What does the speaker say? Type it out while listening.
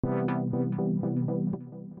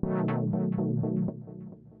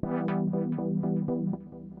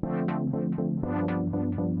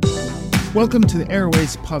Welcome to the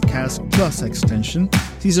Airways Podcast Plus Extension,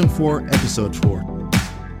 Season 4, Episode 4.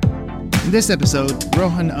 In this episode,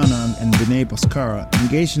 Rohan Anand and Vinay Bhaskara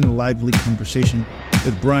engage in a lively conversation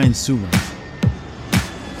with Brian Summers.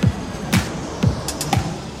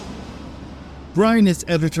 Brian is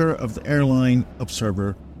editor of the Airline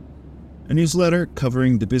Observer, a newsletter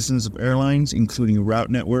covering the business of airlines, including route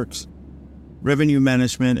networks, revenue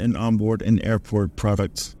management, and onboard and airport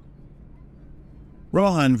products.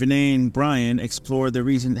 Rohan, Vinay, and Brian explore the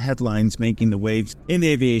recent headlines making the waves in the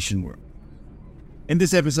aviation world. In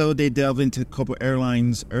this episode, they delve into Copa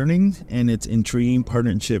Airlines' earnings and its intriguing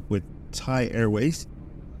partnership with Thai Airways.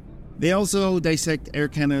 They also dissect Air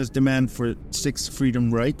Canada's demand for 6 freedom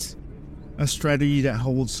rights, a strategy that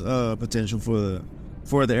holds potential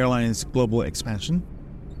for the airline's global expansion.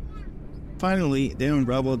 Finally, they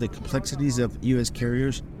unravel the complexities of U.S.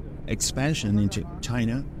 carriers' expansion into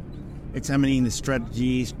China, examining the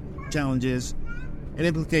strategies, challenges, and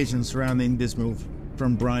implications surrounding this move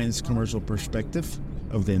from Brian's commercial perspective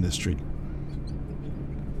of the industry.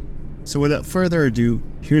 So without further ado,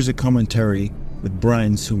 here's a commentary with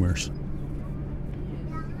Brian Summers.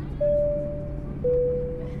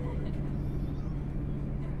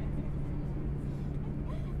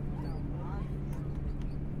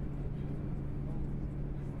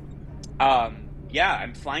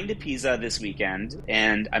 I'm flying to Pisa this weekend,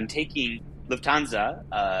 and I'm taking Lufthansa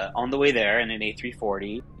on the way there in an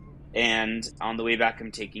A340, and on the way back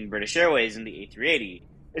I'm taking British Airways in the A380.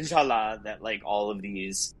 Inshallah, that like all of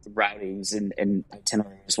these routings and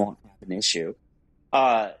itineraries won't have an issue.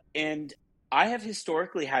 And I have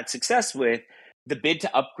historically had success with the bid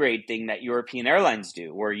to upgrade thing that European airlines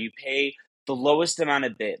do, where you pay the lowest amount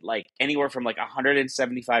of bid, like anywhere from like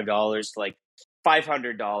 $175 to like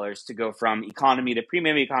 $500 to go from economy to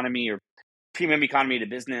premium economy or premium economy to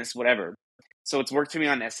business, whatever. So it's worked for me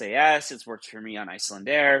on SAS. It's worked for me on Iceland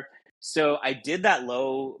Air. So I did that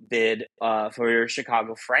low bid for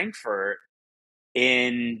Chicago Frankfurt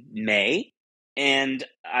in May, and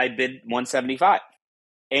I bid 175.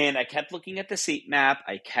 And I kept looking at the seat map.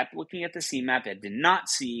 I did not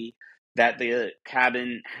see that the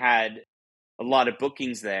cabin had a lot of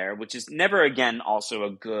bookings there, which is never again also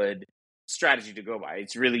a good strategy to go by.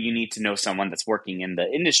 It's really, you need to know someone that's working in the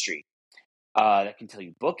industry that can tell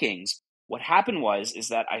you bookings. What happened is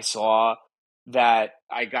that I saw that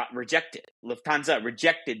I got rejected. Lufthansa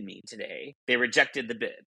rejected me today. They rejected the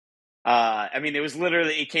bid.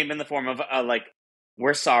 It came in the form of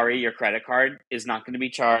we're sorry, your credit card is not going to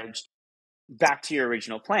be charged, back to your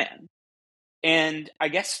original plan. And I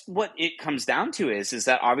guess what it comes down to is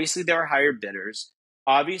that obviously there are higher bidders.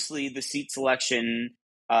 Obviously the seat selection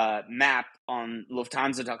map on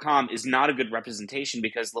Lufthansa.com is not a good representation,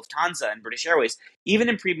 because Lufthansa and British Airways, even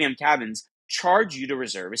in premium cabins, charge you to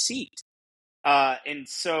reserve a seat. And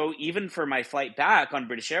so even for my flight back on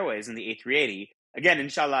British Airways in the A380, again,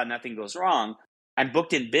 inshallah, nothing goes wrong, I'm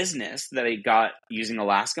booked in business that I got using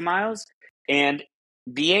Alaska Miles, and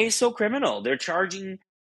BA is so criminal. They're charging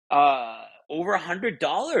over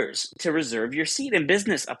 $100 to reserve your seat in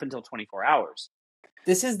business up until 24 hours.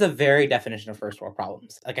 This is the very definition of first world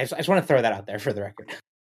problems. Like, I just want to throw that out there for the record.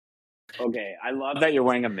 Okay, I love that you're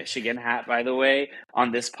wearing a Michigan hat, by the way,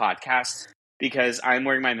 on this podcast, because I'm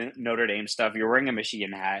wearing my Notre Dame stuff. You're wearing a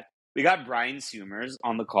Michigan hat. We got Brian Summers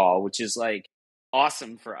on the call, which is like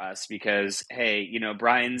awesome for us because, hey,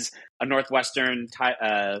 Brian's a Northwestern,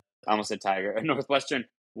 a Northwestern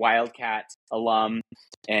Wildcat alum,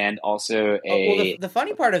 and also the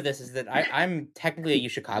funny part of this is that I'm technically a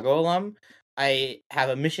UChicago alum. I have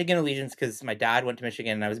a Michigan allegiance because my dad went to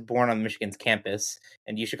Michigan and I was born on Michigan's campus,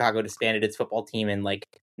 and UChicago disbanded its football team in like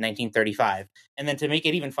 1935. And then to make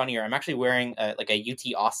it even funnier, I'm actually wearing a UT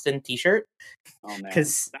Austin t-shirt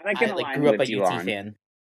because I grew up a UT fan.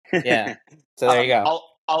 Yeah. So there you go.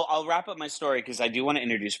 I'll wrap up my story because I do want to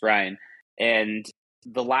introduce Brian. And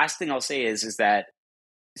the last thing I'll say is that,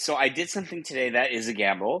 so I did something today that is a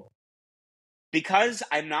gamble. Because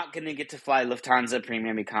I'm not going to get to fly Lufthansa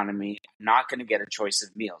Premium Economy, I'm not going to get a choice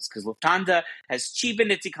of meals, because Lufthansa has cheapened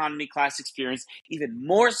its economy class experience even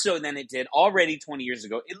more so than it did already 20 years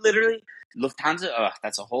ago. It literally, Lufthansa,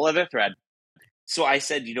 that's a whole other thread. So I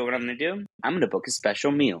said, you know what I'm going to do? I'm going to book a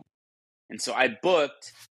special meal. And so I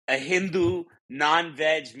booked a Hindu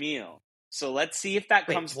non-veg meal. So let's see if that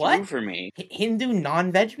comes through for me. Hindu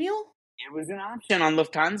non-veg meal? It was an option on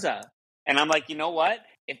Lufthansa. And I'm like, you know what?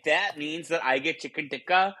 If that means that I get chicken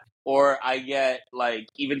tikka or I get like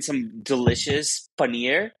even some delicious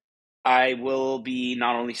paneer, I will be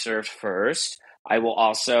not only served first, I will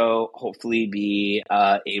also hopefully be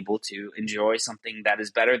able to enjoy something that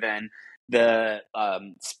is better than the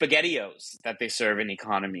spaghettios that they serve in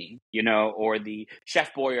economy, or the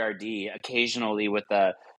Chef Boyardee occasionally with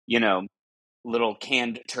a, little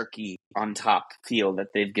canned turkey on top feel that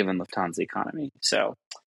they've given Lufthansa economy. So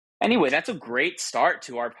anyway, that's a great start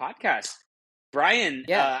to our podcast. Brian,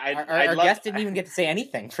 Yeah, I'd our love. guest didn't even get to say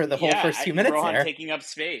anything for the whole first few minutes Rohan there. taking up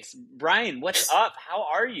space. Brian, what's up? How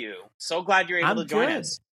are you? So glad you're able to join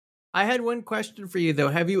us. I had one question for you, though.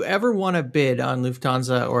 Have you ever won a bid on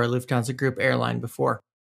Lufthansa or a Lufthansa Group airline before?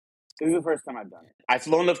 This is the first time I've done it. I've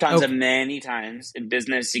flown Lufthansa many times in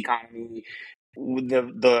business, economy,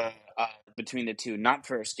 the between the two. Not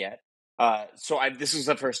first yet. So this was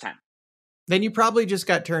the first time. Then you probably just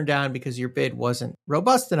got turned down because your bid wasn't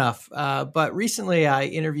robust enough. But recently I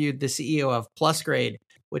interviewed the CEO of PlusGrade,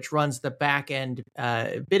 which runs the back end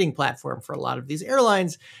bidding platform for a lot of these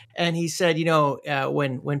airlines. And he said,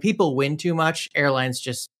 when people win too much, airlines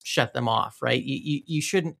just shut them off, right? You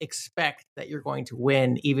shouldn't expect that you're going to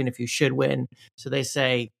win, even if you should win. So they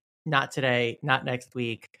say, not today, not next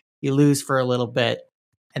week. You lose for a little bit,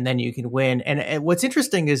 and then you can win. And what's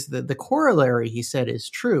interesting is the corollary, he said, is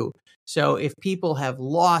true. So if people have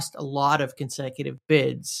lost a lot of consecutive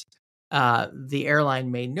bids, the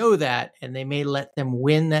airline may know that, and they may let them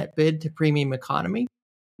win that bid to premium economy,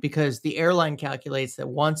 because the airline calculates that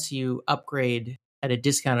once you upgrade at a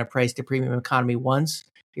discounted price to premium economy once,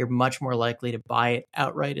 you're much more likely to buy it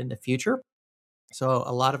outright in the future. So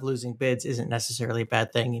a lot of losing bids isn't necessarily a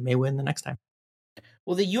bad thing. You may win the next time.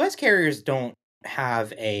 Well, the U.S. carriers don't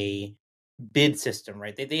have a bid system,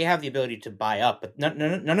 right? They have the ability to buy up, but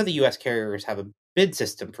none of the U.S. carriers have a bid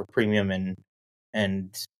system for premium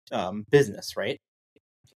and business, right?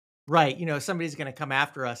 Right. Somebody's going to come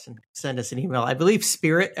after us and send us an email. I believe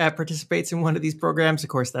Spirit participates in one of these programs. Of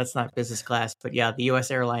course, that's not business class, but yeah, the U.S.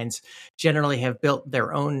 airlines generally have built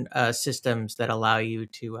their own systems that allow you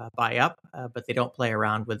to buy up, but they don't play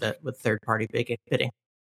around with third-party bidding.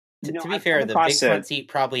 To be fair, the big front seat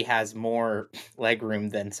probably has more leg room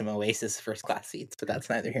than some Oasis first class seats, but that's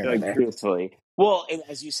neither here nor there. Truthfully. Well,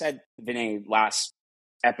 as you said, Vinay, last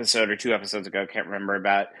episode or 2 episodes ago, I can't remember,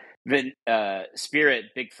 about the Spirit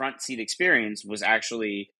big front seat experience was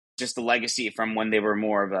actually just a legacy from when they were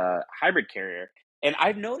more of a hybrid carrier. And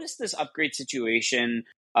I've noticed this upgrade situation,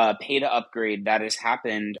 pay to upgrade, that has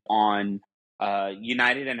happened on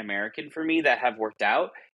United and American for me that have worked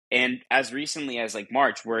out. And as recently as like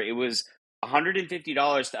March, where it was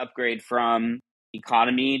 $150 to upgrade from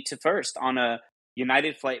economy to first on a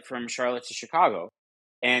United flight from Charlotte to Chicago.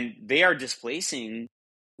 And they are displacing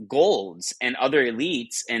golds and other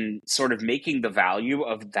elites and sort of making the value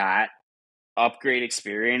of that upgrade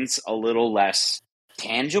experience a little less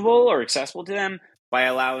tangible or accessible to them by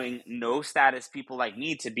allowing no status people like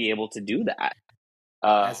me to be able to do that.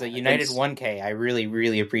 As a United 1K, I really,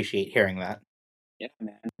 really appreciate hearing that. Yeah,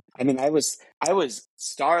 man. I mean, I was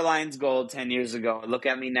Starlines Gold 10 years ago. Look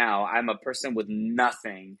at me now. I'm a person with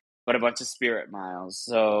nothing but a bunch of Spirit miles.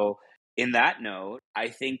 So in that note, I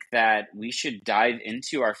think that we should dive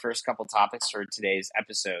into our first couple topics for today's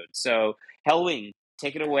episode. So Hellwing,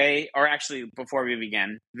 take it away. Or actually, before we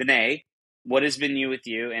begin, Vinay, what has been new with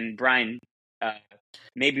you? And Brian,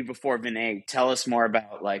 maybe before Vinay, tell us more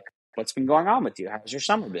about what's been going on with you. How's your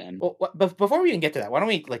summer been? Well, before we even get to that, why don't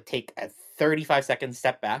we take a 35-second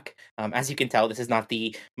step back? As you can tell, this is not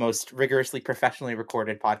the most rigorously professionally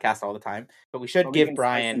recorded podcast all the time, but we should give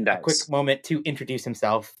Brian a quick moment to introduce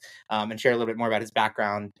himself and share a little bit more about his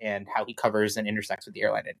background and how he covers and intersects with the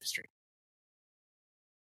airline industry.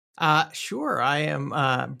 Sure. I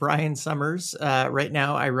am Brian Summers. Right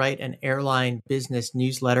now, I write an airline business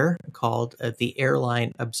newsletter called The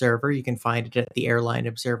Airline Observer. You can find it at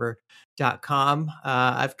theairlineobserver.com.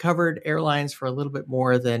 I've covered airlines for a little bit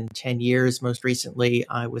more than 10 years. Most recently,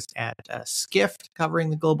 I was at Skift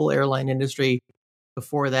covering the global airline industry.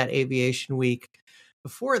 Before that, Aviation Week.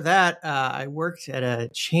 Before that, I worked at a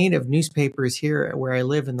chain of newspapers here where I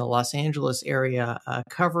live in the Los Angeles area,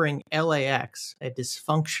 covering LAX, a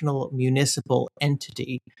dysfunctional municipal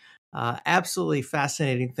entity. Absolutely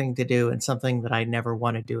fascinating thing to do and something that I never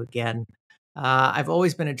want to do again. I've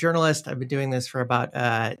always been a journalist. I've been doing this for about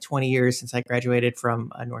 20 years since I graduated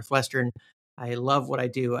from Northwestern. I love what I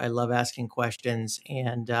do. I love asking questions.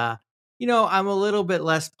 And I'm a little bit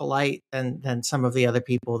less polite than some of the other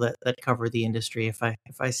people that cover the industry. If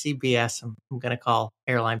I see BS, I'm going to call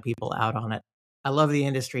airline people out on it. I love the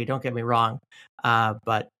industry. Don't get me wrong.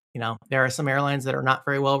 But there are some airlines that are not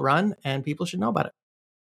very well run and people should know about it.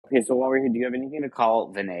 Okay. So while we're here, do you have anything to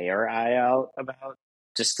call Vinay or I out about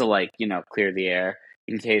just to clear the air?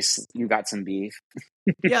 in case you got some beef.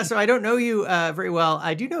 Yeah, so I don't know you very well.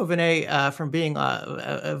 I do know Vinay from being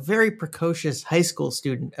a very precocious high school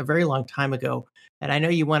student a very long time ago. And I know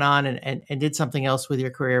you went on and did something else with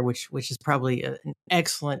your career, which is probably an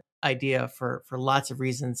excellent idea for lots of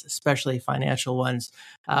reasons, especially financial ones.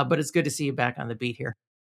 But it's good to see you back on the beat here.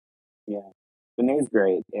 Yeah, Vinay's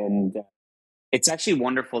great. And it's actually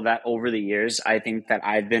wonderful that over the years, I think that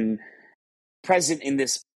I've been present in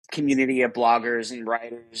this community of bloggers and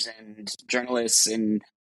writers and journalists and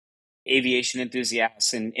aviation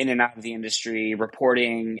enthusiasts and in and out of the industry,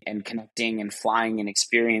 reporting and connecting and flying and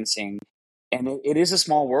experiencing. And it is a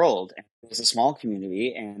small world. It's a small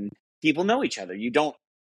community, and people know each other. You don't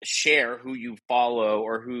share who you follow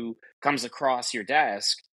or who comes across your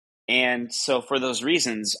desk. And so for those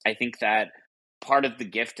reasons, I think that part of the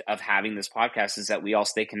gift of having this podcast is that we all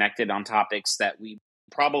stay connected on topics that we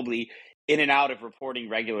probably in and out of reporting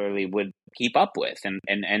regularly would keep up with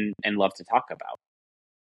and love to talk about.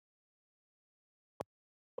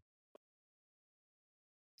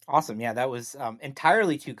 Awesome. Yeah, that was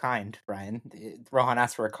entirely too kind, Brian. Rohan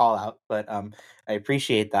asked for a call out, but I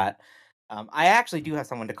appreciate that. I actually do have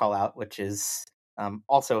someone to call out, which is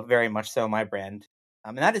also very much so my brand.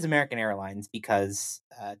 And that is American Airlines, because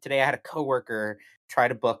today I had a coworker try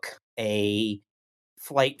to book a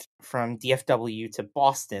flight from DFW to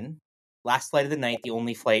Boston. Last flight of the night, the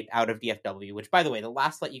only flight out of DFW, which, by the way, the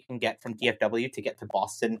last flight you can get from DFW to get to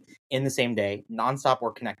Boston in the same day, nonstop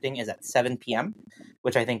or connecting, is at 7 p.m.,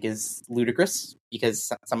 which I think is ludicrous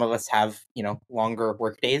because some of us have, longer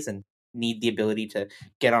work days and need the ability to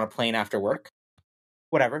get on a plane after work.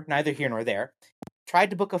 Whatever, neither here nor there.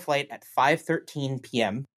 Tried to book a flight at 5:13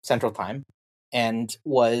 p.m. Central Time and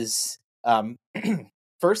was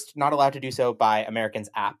first not allowed to do so by American's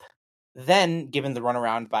app, then given the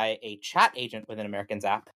runaround by a chat agent within American's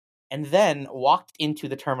app, and then walked into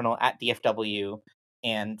the terminal at DFW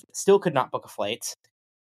and still could not book a flight.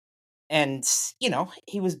 And,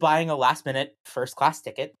 he was buying a last-minute first-class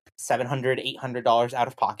ticket, $700, $800 out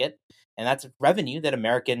of pocket, and that's revenue that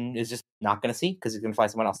American is just not going to see because he's going to fly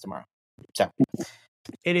someone else tomorrow. So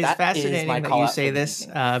it is fascinating that you say this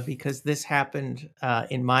because this happened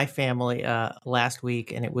in my family last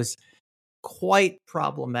week, and it was quite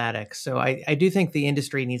problematic. So I do think the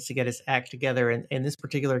industry needs to get its act together. In this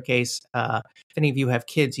particular case, if any of you have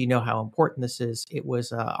kids, you know how important this is. It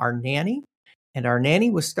was our nanny, and our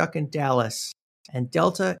nanny was stuck in Dallas, and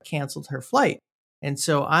Delta canceled her flight. And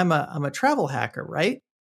so I'm a travel hacker, right?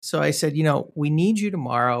 So I said, we need you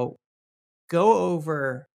tomorrow. Go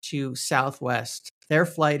over to Southwest. Their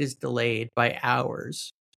flight is delayed by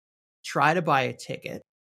hours. Try to buy a ticket.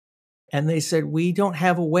 And they said, we don't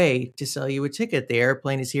have a way to sell you a ticket. The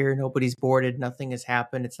airplane is here. Nobody's boarded. Nothing has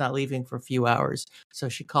happened. It's not leaving for a few hours. So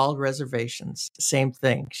she called reservations. Same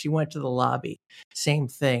thing. She went to the lobby. Same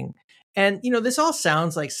thing. And, this all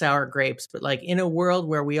sounds like sour grapes, but like in a world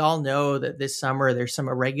where we all know that this summer there's some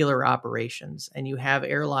irregular operations and you have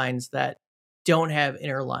airlines that don't have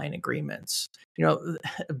interline agreements.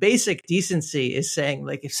 Basic decency is saying,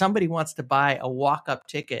 like, if somebody wants to buy a walk-up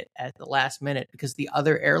ticket at the last minute because the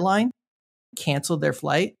other airline canceled their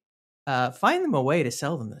flight, find them a way to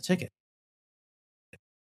sell them the ticket.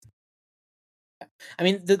 I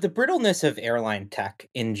mean, the brittleness of airline tech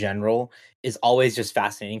in general is always just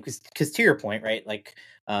fascinating because to your point, right? Like,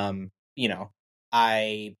 I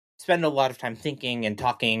spend a lot of time thinking and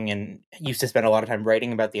talking and used to spend a lot of time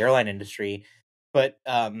writing about the airline industry, but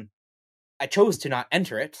I chose to not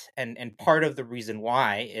enter it. And part of the reason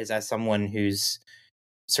why is as someone who's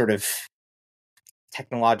sort of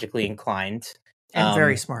technologically inclined. And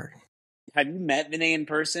very smart. Have you met Vinay in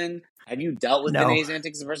person? Have you dealt with Vinay's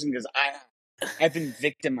antics in person? Because I've been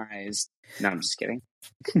victimized. No, I'm just kidding.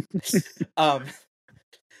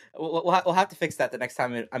 We'll have to fix that the next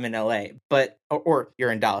time I'm in LA, but or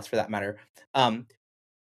you're in Dallas for that matter.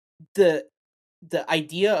 The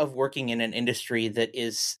idea of working in an industry that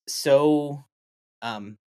is so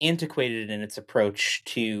antiquated in its approach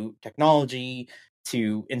to technology,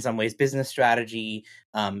 to in some ways business strategy,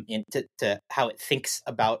 to how it thinks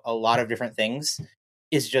about a lot of different things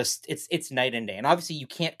is just it's night and day. And obviously you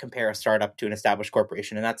can't compare a startup to an established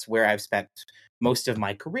corporation, and that's where I've spent most of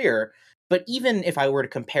my career. But even if I were to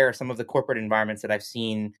compare some of the corporate environments that I've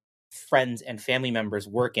seen friends and family members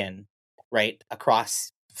work in, right,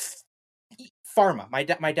 across pharma.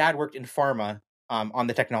 My dad worked in pharma on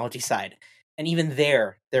the technology side. And even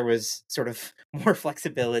there was sort of more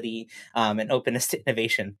flexibility and openness to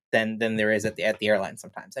innovation than there is at the airline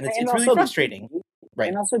sometimes. And it's really frustrating. Right.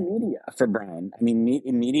 And also media for Brian. I mean,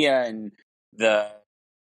 in media and the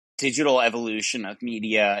digital evolution of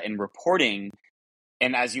media and reporting,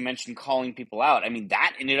 And as you mentioned, calling people out, I mean,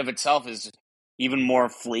 that in and of itself is even more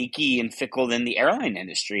flaky and fickle than the airline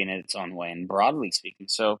industry in its own way, and broadly speaking.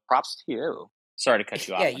 So props to you. Sorry to cut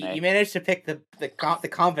you off. Yeah, you managed to pick the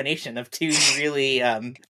combination of two really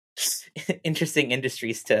interesting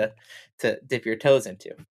industries to dip your toes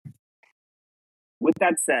into. With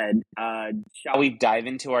that said, shall we dive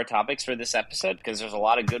into our topics for this episode? Because there's a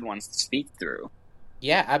lot of good ones to speak through.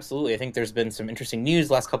 Yeah, absolutely. I think there's been some interesting news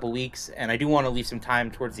last couple of weeks, and I do want to leave some time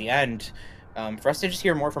towards the end for us to just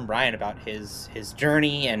hear more from Brian about his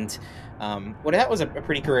journey and what that was a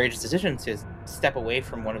pretty courageous decision to step away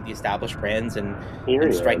from one of the established brands and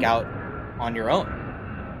strike out on your own.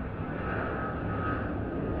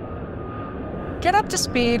 Get up to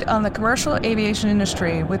speed on the commercial aviation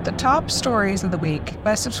industry with the top stories of the week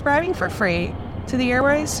by subscribing for free to the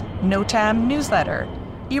Airways NOTAM newsletter.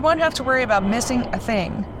 You won't have to worry about missing a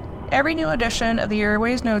thing. Every new edition of the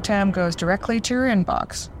Airways NOTAM goes directly to your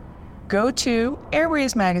inbox. Go to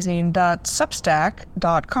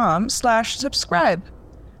airwaysmagazine.substack.com/subscribe.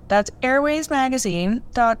 That's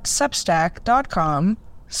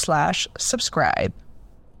airwaysmagazine.substack.com/subscribe.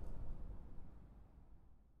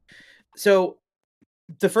 So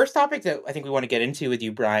the first topic that I think we want to get into with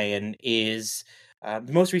you, Brian, is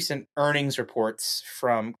the most recent earnings reports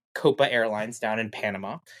from Copa Airlines down in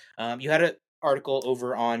Panama. You had an article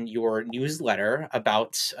over on your newsletter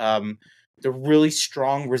about the really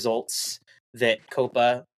strong results that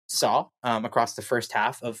Copa saw across the first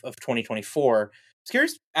half of 2024. I was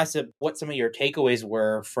curious as to what some of your takeaways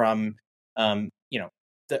were from the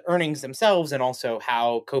earnings themselves, and also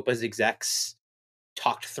how Copa's execs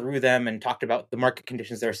talked through them and talked about the market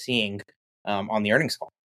conditions they're seeing on the earnings call.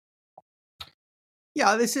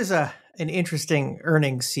 Yeah, this is an interesting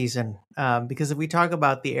earnings season because if we talk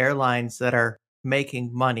about the airlines that are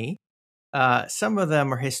making money, some of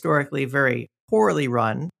them are historically very poorly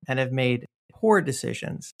run and have made poor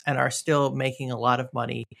decisions and are still making a lot of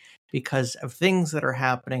money because of things that are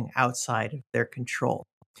happening outside of their control.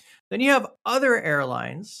 Then you have other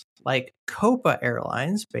airlines like Copa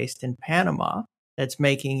Airlines based in Panama that's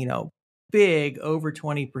making, big over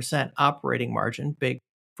 20% operating margin, big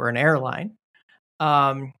for an airline.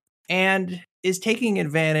 And is taking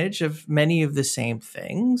advantage of many of the same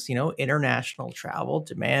things. International travel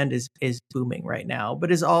demand is booming right now,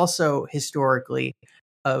 but is also historically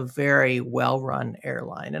a very well-run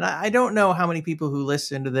airline. And I don't know how many people who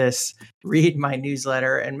listen to this read my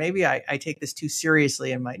newsletter, and maybe I take this too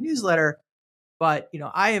seriously in my newsletter, but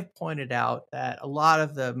I have pointed out that a lot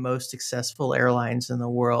of the most successful airlines in the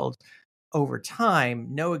world over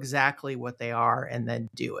time know exactly what they are and then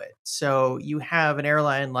do it. So you have an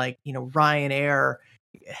airline like, Ryanair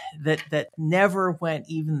that never went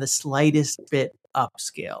even the slightest bit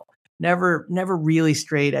upscale. Never really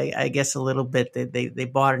strayed, I guess, a little bit. They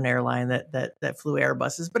bought an airline that flew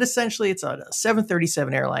Airbuses, but essentially it's a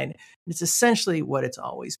 737 airline. It's essentially what it's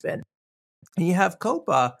always been. And you have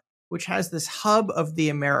Copa, which has this hub of the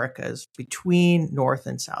Americas between North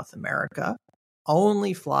and South America,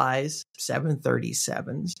 only flies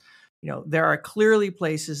 737s. There are clearly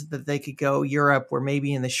places that they could go, Europe, where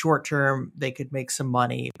maybe in the short term they could make some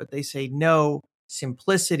money, but they say no,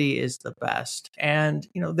 simplicity is the best. And,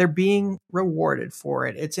 they're being rewarded for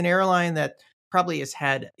it. It's an airline that probably has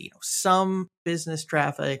had, some business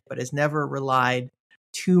traffic, but has never relied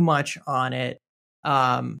too much on it.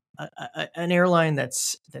 An airline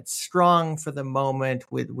that's strong for the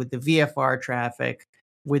moment with the VFR traffic,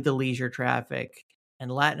 with the leisure traffic,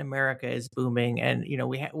 and Latin America is booming. And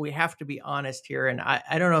we have to be honest here. And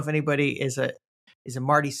I don't know if anybody is a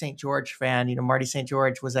Marty St. George fan. Marty St.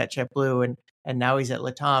 George was at JetBlue and now he's at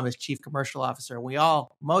LATAM as chief commercial officer.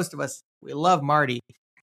 Most of us, we love Marty,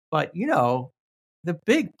 but the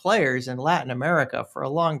big players in Latin America for a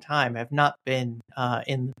long time have not been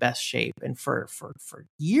in the best shape. And for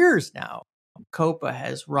years now, Copa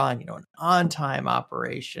has run, an on-time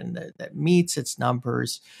operation that meets its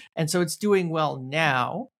numbers. And so it's doing well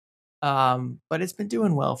now, but it's been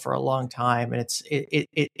doing well for a long time. And it's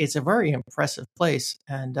a very impressive place.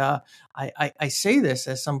 And I say this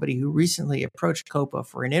as somebody who recently approached Copa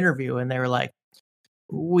for an interview, and they were like,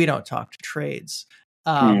 we don't talk to trades.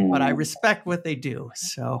 But I respect what they do.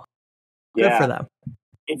 So good for them.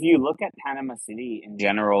 If you look at Panama City in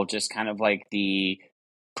general, just kind of like the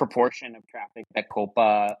proportion of traffic that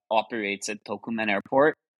Copa operates at Tocumen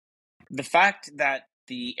Airport, the fact that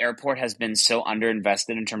the airport has been so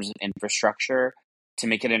underinvested in terms of infrastructure to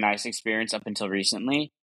make it a nice experience up until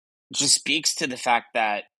recently just speaks to the fact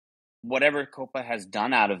that whatever Copa has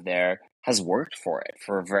done out of there has worked for it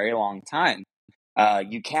for a very long time.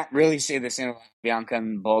 You can't really say the same about Bianca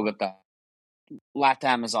and Bogota.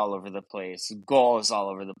 LATAM is all over the place. GOL is all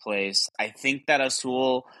over the place. I think that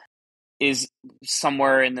Azul is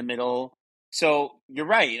somewhere in the middle. So you're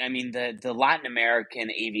right. I mean, the Latin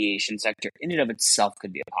American aviation sector in and of itself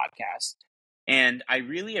could be a podcast. And I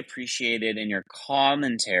really appreciated in your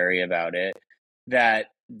commentary about it that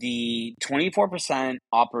the 24%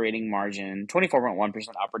 operating margin, 24.1%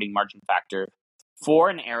 operating margin factor for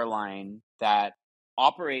an airline that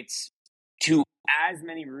operates to as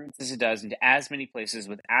many routes as it does into as many places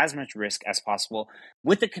with as much risk as possible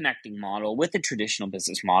with a connecting model, with a traditional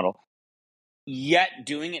business model, yet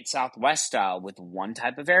doing it Southwest style with one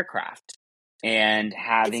type of aircraft and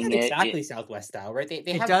having it's not exactly Southwest style, right? They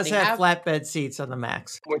It have flatbed seats on the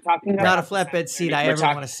Max. We're talking Not a about flatbed seat I ever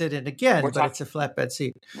want to sit in again, but it's a flatbed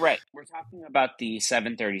seat. Right. We're talking about the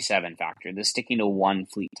 737 factor, the sticking to one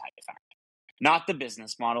fleet type factor. Not the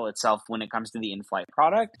business model itself when it comes to the in-flight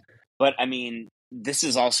product, but I mean, this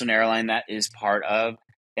is also an airline that is part of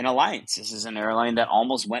an alliance. This is an airline that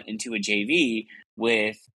almost went into a JV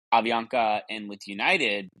with Avianca and with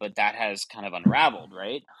United, but that has kind of unraveled,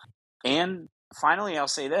 right? And finally, I'll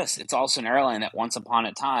say this. It's also an airline that once upon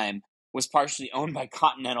a time was partially owned by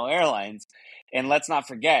Continental Airlines. And let's not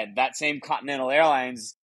forget, that same Continental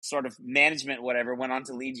Airlines sort of management, whatever, went on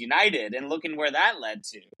to lead United. And looking where that led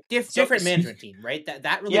to. Different management team, right?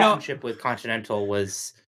 That relationship with Continental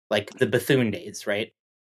was like the Bethune days, right?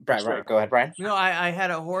 Right. Go ahead, Brian. I had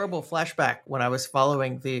a horrible flashback when I was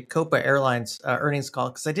following the Copa Airlines earnings call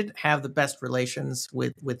because I didn't have the best relations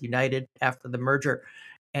with United after the merger.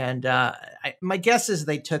 And my guess is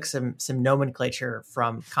they took some nomenclature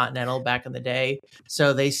from Continental back in the day.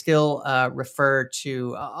 So they still refer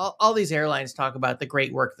to all these airlines talk about the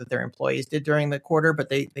great work that their employees did during the quarter, but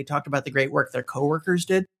they talked about the great work their coworkers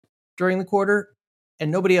did during the quarter. And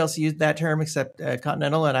nobody else used that term except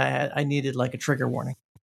Continental. And I needed like a trigger warning.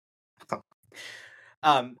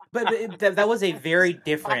 But that was a very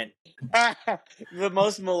different. The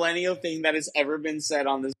most millennial thing that has ever been said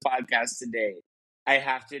on this podcast today. I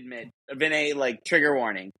have to admit, Vinay, like, trigger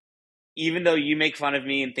warning. Even though you make fun of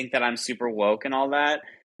me and think that I'm super woke and all that,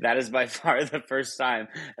 that is by far the first time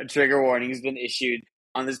a trigger warning has been issued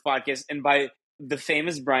on this podcast, and by the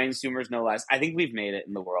famous Brian Summers, no less. I think we've made it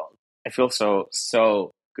in the world. I feel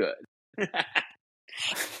so good.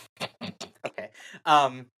 Okay.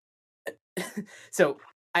 So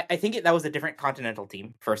I think that was a different Continental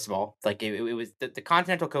team, first of all. Like, it was the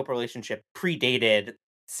Continental Copa relationship predated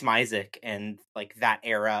Smizik and like that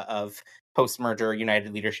era of post-merger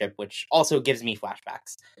United leadership, which also gives me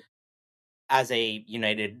flashbacks as a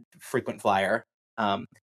United frequent flyer.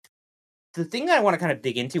 The thing that I want to kind of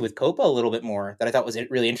dig into with Copa a little bit more that I thought was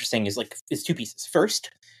really interesting is two pieces. First,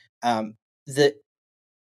 that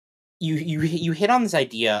you hit on this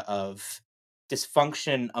idea of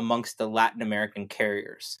dysfunction amongst the Latin American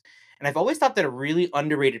carriers. And I've always thought that a really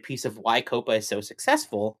underrated piece of why Copa is so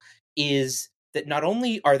successful is that not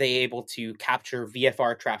only are they able to capture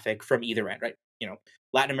VFR traffic from either end, right? You know,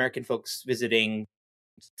 Latin American folks visiting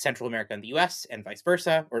Central America and the US and vice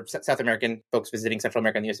versa, or South American folks visiting Central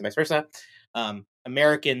America and the US and vice versa.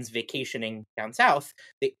 Americans vacationing down south,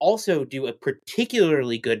 they also do a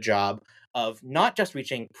particularly good job of not just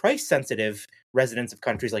reaching price-sensitive residents of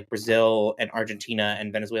countries like Brazil and Argentina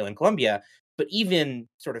and Venezuela and Colombia, but even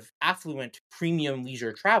sort of affluent premium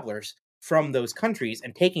leisure travelers from those countries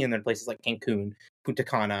and taking them to places like Cancun, Punta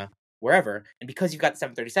Cana, wherever. And because you've got the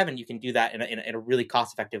 737, you can do that in a really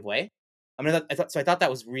cost-effective way. I thought that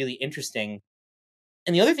was really interesting.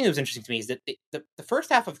 And the other thing that was interesting to me is that the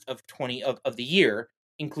first half of the year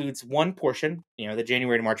includes one portion, the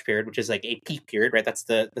January to March period, which is like a peak period, right? That's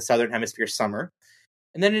the Southern Hemisphere summer.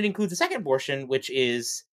 And then it includes a second portion, which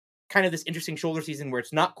is kind of this interesting shoulder season where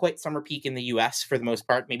it's not quite summer peak in the US for the most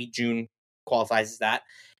part. Maybe June qualifies as that.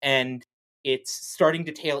 And it's starting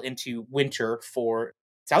to tail into winter for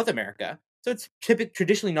South America. So it's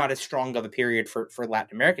traditionally not as strong of a period for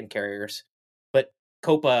Latin American carriers. But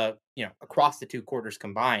Copa, across the two quarters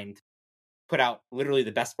combined, put out literally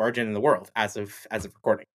the best margin in the world as of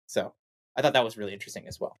recording. So I thought that was really interesting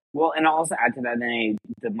as well. Well, and I'll also add to that,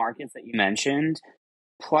 the markets that you mentioned,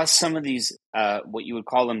 plus some of these, what you would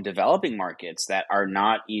call them developing markets that are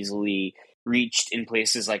not easily reached in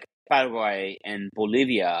places like Paraguay and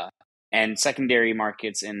Bolivia, and secondary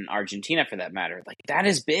markets in Argentina for that matter. Like, that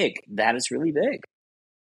is big. That is really big.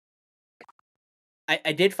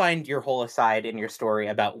 I did find your whole aside in your story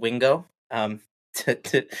about Wingo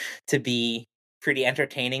to be pretty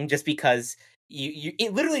entertaining, just because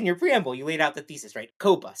literally in your preamble, you laid out the thesis, right?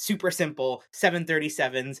 Copa, super simple,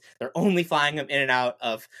 737s. They're only flying them in and out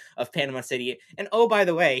of Panama City. And oh, by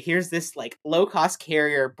the way, here's this like low cost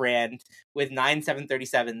carrier brand with 9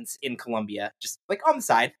 737s in Colombia, just like on the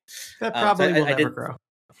side. That probably will never grow.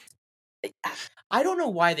 I don't know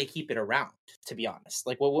why they keep it around, to be honest.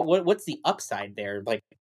 Like, what's the upside there? Like,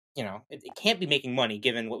 it can't be making money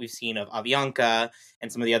given what we've seen of Avianca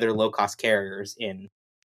and some of the other low cost carriers in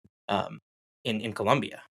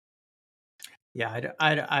Colombia. Yeah,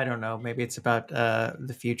 I don't know. Maybe it's about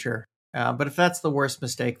the future. But if that's the worst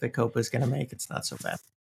mistake that Copa is going to make, it's not so bad.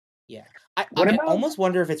 Yeah. I almost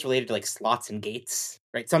wonder if it's related to like slots and gates,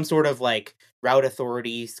 right? Some sort of like route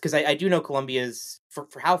authorities. Because I do know Colombia's, for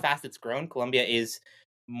how fast it's grown, Colombia is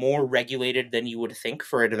more regulated than you would think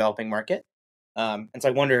for a developing market. And so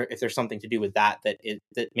I wonder if there's something to do with that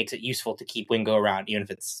makes it useful to keep Wingo around, even if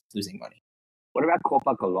it's losing money. What about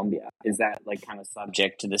Copa Colombia? Is that like kind of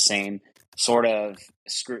subject to the same sort of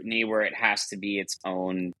scrutiny where it has to be its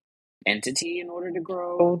own entity in order to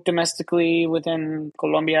grow domestically within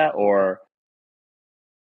Colombia, or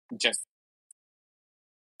just,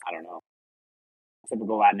 I don't know,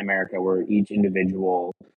 typical Latin America where each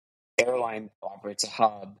individual airline operates a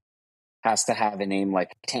hub has to have a name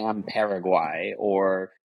like TAM Paraguay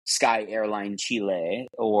or Sky Airline Chile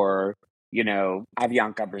or,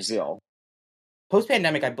 Avianca Brazil?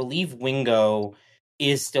 Post-pandemic, I believe Wingo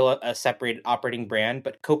is still a separate operating brand,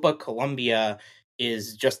 but Copa Colombia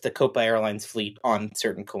is just the Copa Airlines fleet on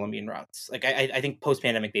certain Colombian routes. Like I think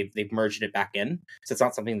post-pandemic they've merged it back in, so it's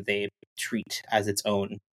not something that they treat as its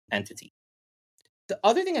own entity. The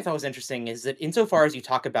other thing I thought was interesting is that insofar as you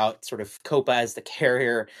talk about sort of Copa as the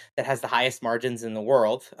carrier that has the highest margins in the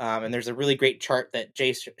world, and there's a really great chart that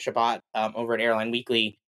Jay Shabat over at Airline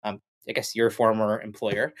Weekly, I guess your former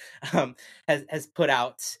employer, has put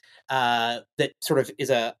out that sort of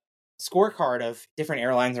is a scorecard of different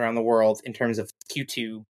airlines around the world in terms of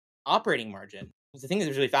Q2 operating margin. The thing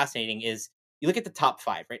that's really fascinating is you look at the top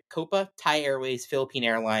 5, right? Copa, Thai Airways, Philippine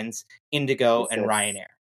Airlines, Indigo, and Ryanair,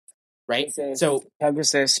 right?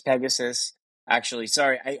 Pegasus. Actually,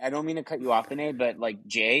 sorry, I don't mean to cut you off, Vinay, but like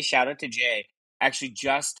Jay, shout out to Jay, actually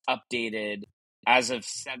just updated as of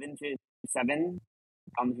 7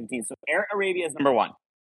 on the 15th. So Air Arabia is number 1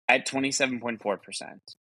 at 27.4%.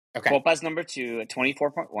 Okay. Copa is number 2 at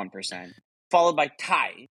 24.1%, followed by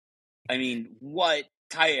Thai. I mean, what?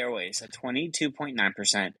 Thai Airways at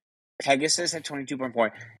 22.9%, Pegasus at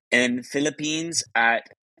 22.4%, and Philippines at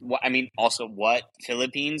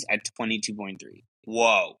Philippines at 22.3%.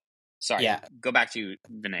 Whoa. Sorry. Yeah. Go back to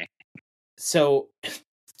Vinay. So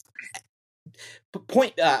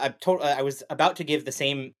I was about to give the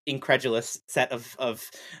same incredulous set of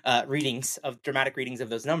dramatic readings of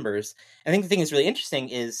those numbers. I think the thing that's really interesting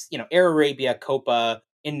is, Air Arabia, Copa,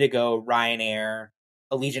 Indigo, Ryanair,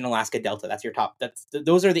 Allegiant, Alaska, Delta. That's your top.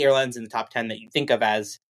 Those are the airlines in the top 10 that you think of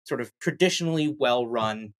as sort of traditionally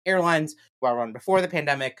well-run airlines, well-run before the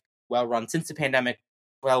pandemic, well-run since the pandemic,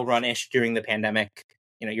 well-run-ish during the pandemic.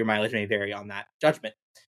 Your mileage may vary on that judgment.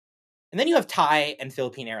 And then you have Thai and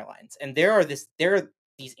Philippine Airlines, and there are these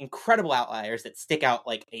incredible outliers that stick out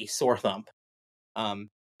like a sore thumb. And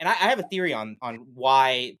I have a theory on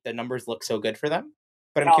why the numbers look so good for them,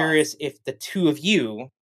 but I'm curious if the two of you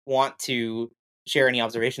want to share any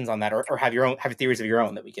observations on that, or have theories of your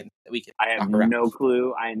own that we can. I have no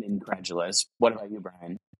clue. I'm incredulous. What about you,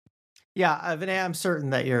 Brian? Yeah, Vinay, I'm certain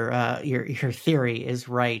that your theory is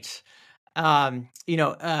right. One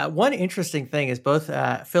interesting thing is both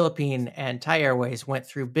Philippine and Thai Airways went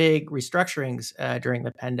through big restructurings during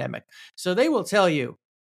the pandemic. So they will tell you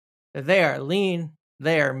that they are lean,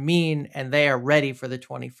 they are mean, and they are ready for the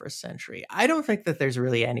 21st century. I don't think that there's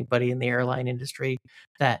really anybody in the airline industry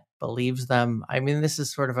that believes them. I mean, this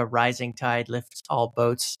is sort of a rising tide lifts all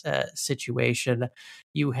boats situation.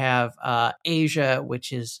 You have Asia,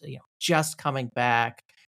 which is just coming back.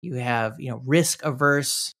 You have risk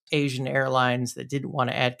averse Asian airlines that didn't want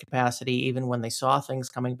to add capacity even when they saw things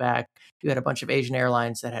coming back. You had a bunch of Asian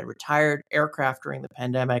airlines that had retired aircraft during the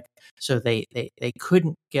pandemic, so they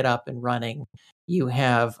couldn't get up and running. You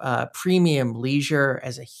have premium leisure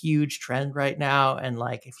as a huge trend right now, and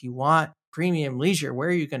like if you want premium leisure, where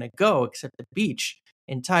are you going to go except the beach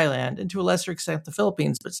in Thailand, and to a lesser extent the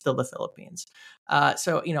Philippines, but still the Philippines.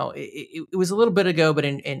 So it was a little bit ago, but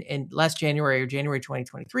in last January or January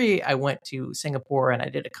 2023, I went to Singapore and I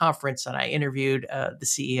did a conference and I interviewed the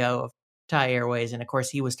CEO of Thai Airways, and of course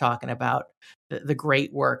he was talking about the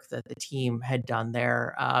great work that the team had done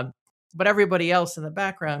there. But everybody else in the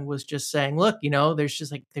background was just saying, look,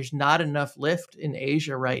 there's not enough lift in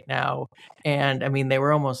Asia right now. And I mean, they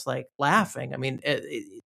were almost like laughing. I mean,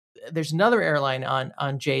 there's another airline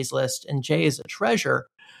on Jay's list, and Jay is a treasure.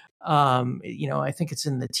 I think it's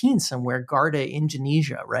in the teens somewhere, Garda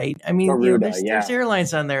Indonesia, right? I mean, Garuda, there's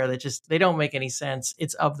airlines on there that they don't make any sense.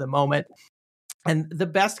 It's of the moment. And the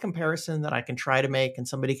best comparison that I can try to make, and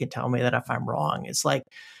somebody can tell me that if I'm wrong, it's like,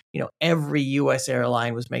 every US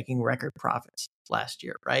airline was making record profits last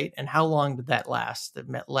year, right? And how long did that last? It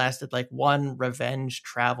lasted like one revenge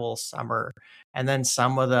travel summer, and then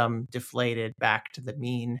some of them deflated back to the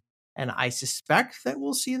mean. And I suspect that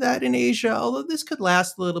we'll see that in Asia, although this could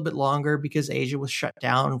last a little bit longer because Asia was shut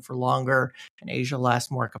down for longer and Asia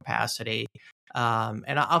lost more capacity.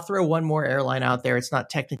 And I'll throw one more airline out there. It's not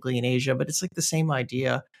technically in Asia, but it's like the same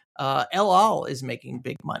idea. El Al is making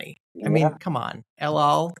big money. I mean, come on, El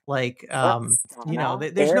Al, like,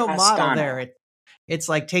 there's no model there. It's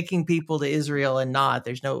like taking people to Israel and not.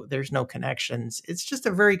 There's no connections. It's just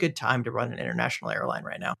a very good time to run an international airline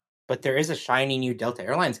right now. But there is a shiny new Delta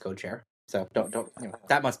Airlines co-chair. So don't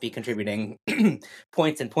that must be contributing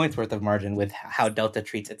points and points worth of margin with how Delta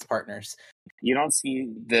treats its partners. You don't see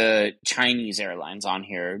the Chinese airlines on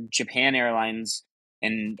here. Japan Airlines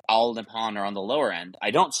and All Nippon are on the lower end. I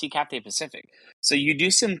don't see Cathay Pacific. So you do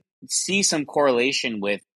see some correlation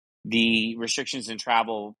with the restrictions in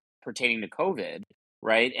travel pertaining to COVID,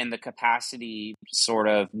 right? And the capacity sort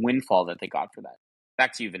of windfall that they got for that.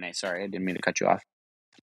 Back to you, Vinay. Sorry, I didn't mean to cut you off.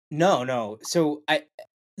 No. So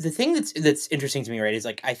the thing that's interesting to me, right, is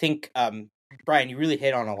like, I think, Brian, you really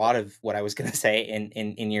hit on a lot of what I was going to say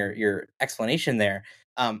in your explanation there.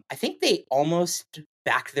 I think they almost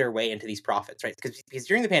backed their way into these profits, right? Because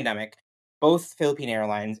during the pandemic, both Philippine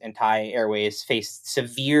Airlines and Thai Airways faced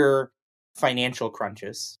severe financial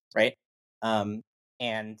crunches, right?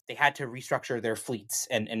 And they had to restructure their fleets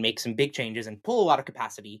and make some big changes and pull a lot of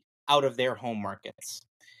capacity out of their home markets.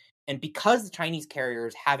 And because the Chinese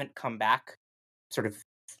carriers haven't come back sort of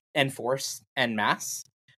en force en masse,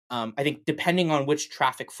 I think depending on which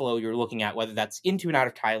traffic flow you're looking at, whether that's into and out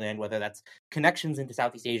of Thailand, whether that's connections into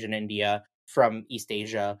Southeast Asia and India from East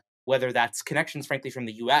Asia, whether that's connections, frankly, from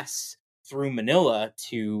the US through Manila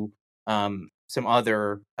to some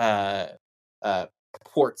other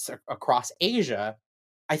ports across Asia,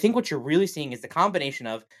 I think what you're really seeing is the combination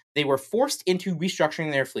of they were forced into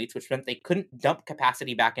restructuring their fleets, which meant they couldn't dump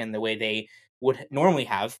capacity back in the way they would normally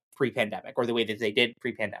have pre-pandemic, or the way that they did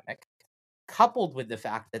pre-pandemic, coupled with the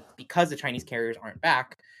fact that because the Chinese carriers aren't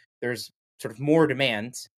back, there's sort of more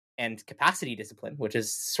demand and capacity discipline, which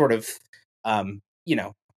is sort of,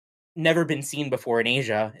 never been seen before in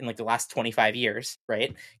Asia in like the last 25 years,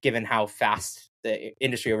 right? Given how fast the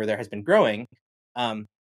industry over there has been growing. And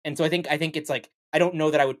so I think it's like, I don't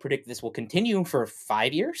know that I would predict this will continue for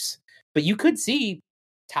 5 years, but you could see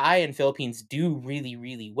Thai and Philippines do really,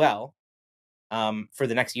 really well for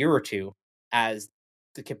the next year or two as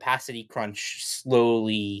the capacity crunch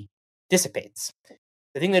slowly dissipates.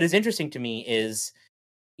 The thing that is interesting to me is,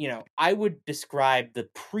 I would describe the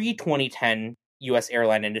pre-2010 U.S.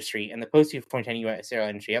 airline industry and the post-2010 U.S. airline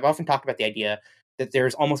industry. I've often talked about the idea that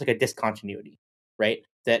there's almost like a discontinuity, right?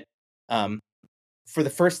 That for the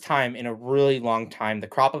first time in a really long time, the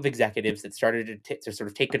crop of executives that started to sort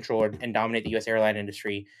of take control and dominate the U.S. airline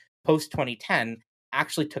industry post-2010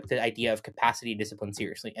 actually took the idea of capacity discipline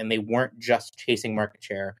seriously, and they weren't just chasing market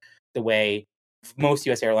share the way most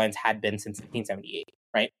U.S. airlines had been since 1978,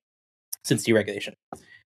 right? Since deregulation.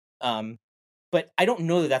 But I don't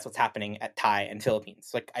know that that's what's happening at Thai and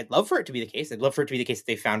Philippines. Like, I'd love for it to be the case. I'd love for it to be the case that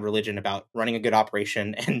they found religion about running a good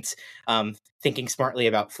operation and thinking smartly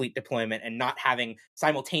about fleet deployment and not having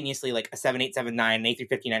simultaneously like a 7879, an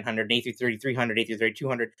A350-900, an A330-300,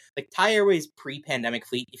 A330-200. Like Thai Airways pre-pandemic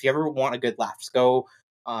fleet, if you ever want a good laugh, just go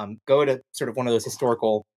to sort of one of those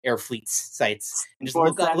historical air fleets sites and just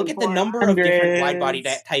look at the number of different wide body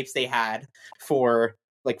types they had for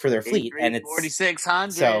their fleet, and it's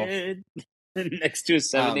 4600. So, next to a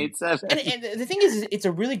 787. And the thing is, it's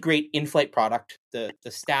a really great in-flight product. The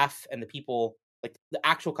staff and the people, like the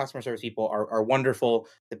actual customer service people, are wonderful.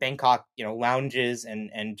 The Bangkok, lounges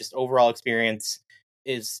and just overall experience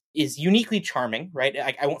is uniquely charming, right?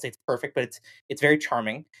 I won't say it's perfect, but it's very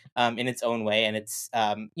charming in its own way, and it's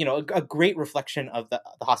a great reflection of the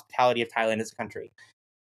hospitality of Thailand as a country.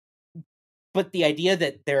 But the idea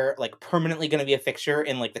that they're like permanently going to be a fixture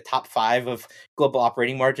in like the top 5 of global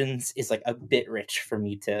operating margins is like a bit rich for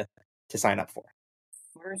me to sign up for.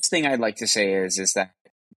 First thing I'd like to say is that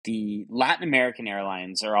the Latin American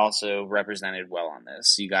airlines are also represented well on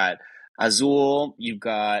this. You got Azul, you've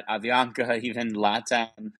got Avianca, even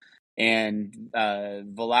LATAM. and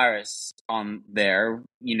Volaris on there,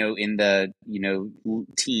 in the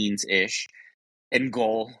teens ish, and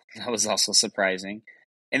Goal. That was also surprising.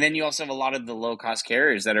 And then you also have a lot of the low cost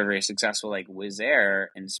carriers that are very successful, like Wizz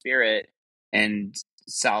Air and Spirit and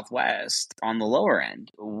Southwest on the lower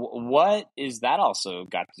end. What is that also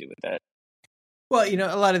got to do with it? Well,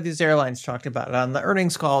 a lot of these airlines talked about it on the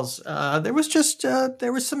earnings calls. There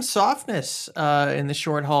was some softness in the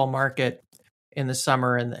short haul market in the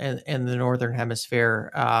summer in the northern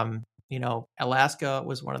hemisphere. Alaska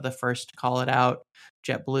was one of the first to call it out.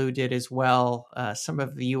 JetBlue did as well. Some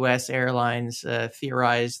of the U.S. airlines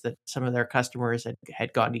theorized that some of their customers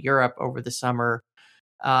had gone to Europe over the summer.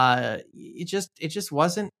 It just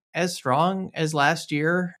wasn't as strong as last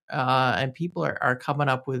year, and people are coming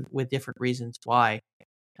up with different reasons why.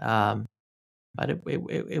 But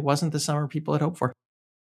it wasn't the summer people had hoped for.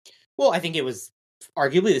 Well, I think it was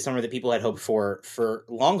arguably the summer that people had hoped for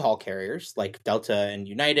long haul carriers like Delta and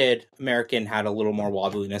United. American had a little more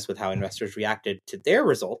wobbliness with how investors reacted to their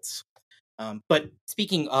results. But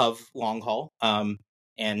speaking of long haul,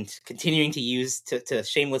 and continuing to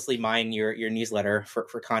shamelessly mine your newsletter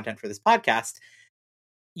for content for this podcast,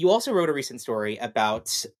 you also wrote a recent story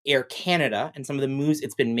about Air Canada and some of the moves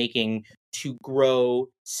it's been making to grow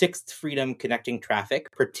Sixth Freedom connecting traffic,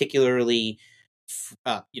 particularly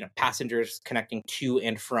passengers connecting to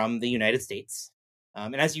and from the United States.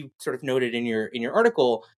 And as you sort of noted in your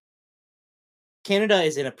article, Canada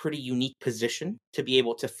is in a pretty unique position to be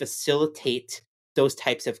able to facilitate those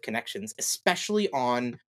types of connections, especially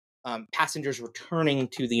on passengers returning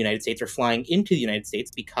to the United States or flying into the United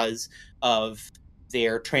States because of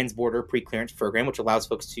their transborder pre-clearance program, which allows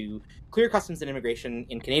folks to clear customs and immigration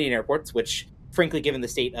in Canadian airports, which, frankly, given the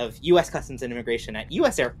state of U.S. customs and immigration at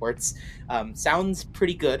U.S. airports, sounds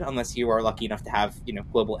pretty good unless you are lucky enough to have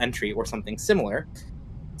global entry or something similar.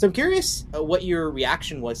 So I'm curious what your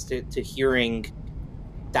reaction was to hearing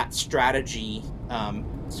that strategy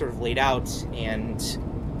sort of laid out and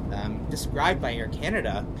described by Air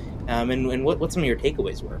Canada, and what some of your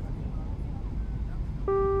takeaways were.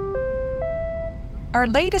 Our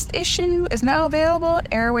latest issue is now available at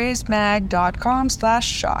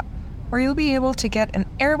airwaysmag.com/shop, where you'll be able to get an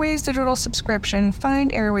Airways digital subscription,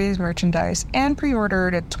 find Airways merchandise, and pre-order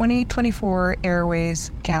the 2024 Airways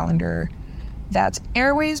calendar. That's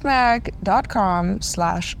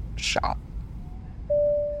airwaysmag.com/shop.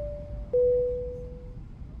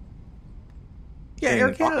 Yeah,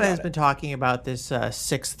 Air Canada has been talking about this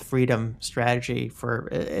Sixth Freedom strategy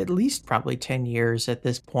for at least probably 10 years at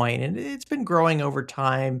this point, and it's been growing over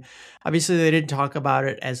time. Obviously, they didn't talk about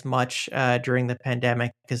it as much during the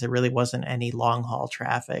pandemic because there really wasn't any long-haul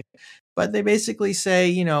traffic. But they basically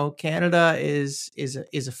say, Canada is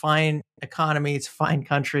a fine economy, it's a fine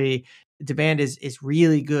country. Demand is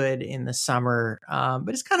really good in the summer, but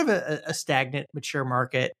it's kind of a stagnant, mature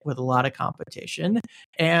market with a lot of competition.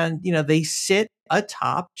 And, they sit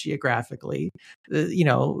atop geographically,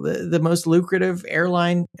 the most lucrative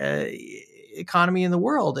airline economy in the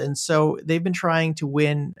world. And so they've been trying to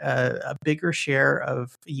win a bigger share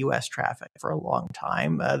of U.S. traffic for a long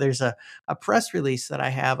time. There's a press release that I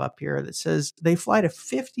have up here that says they fly to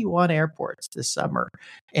 51 airports this summer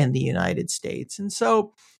in the United States. And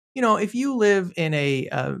so, if you live in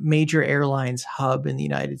a major airlines hub in the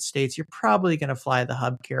United States, you're probably going to fly the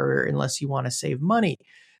hub carrier unless you want to save money.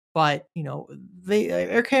 But,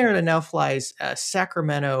 Air Canada now flies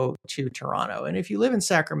Sacramento to Toronto. And if you live in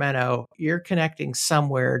Sacramento, you're connecting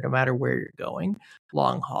somewhere, no matter where you're going,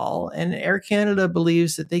 long haul. And Air Canada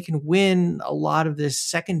believes that they can win a lot of this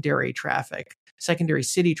secondary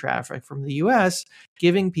city traffic from the US,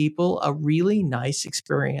 giving people a really nice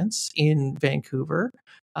experience in Vancouver,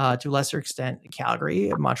 to a lesser extent,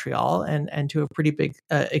 Calgary, Montreal, and to a pretty big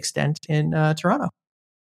extent in Toronto.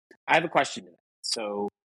 I have a question. So,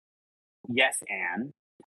 yes, Anne.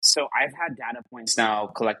 So I've had data points now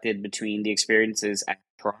collected between the experiences at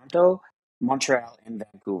Toronto, Montreal, and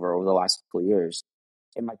Vancouver over the last couple of years.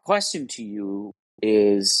 And my question to you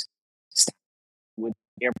is, with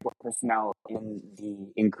airport personnel and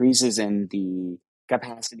the increases in the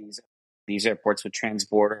capacities of these airports with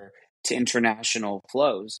transborder to international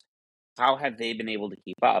flows, how have they been able to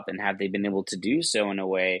keep up, and have they been able to do so in a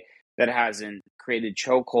way that hasn't created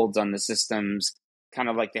chokeholds on the systems, kind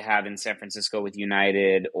of like they have in San Francisco with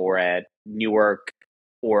United or at Newark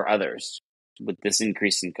or others with this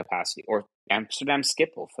increase in capacity, or Amsterdam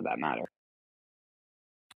Schiphol for that matter?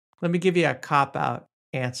 Let me give you a cop-out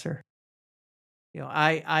answer.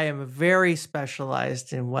 I am very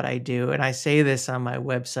specialized in what I do, and I say this on my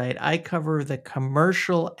website. I cover the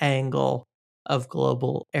commercial angle of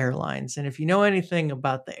global airlines. And if you know anything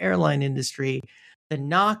about the airline industry, the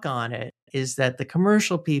knock on it is that the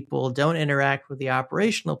commercial people don't interact with the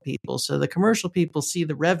operational people. So the commercial people see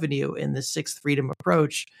the revenue in the sixth freedom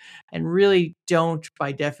approach and really don't,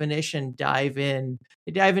 by definition, dive in.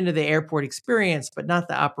 They dive into the airport experience, but not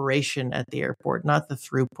the operation at the airport, not the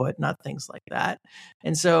throughput, not things like that.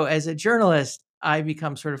 And so as a journalist, I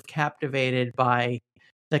become sort of captivated by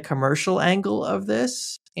the commercial angle of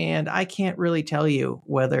this. And I can't really tell you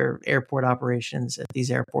whether airport operations at these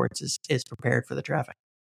airports is prepared for the traffic.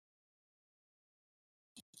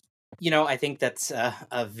 I think that's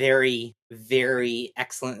a very, very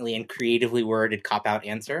excellently and creatively worded cop-out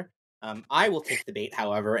answer. I will take the bait,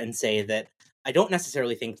 however, and say that I don't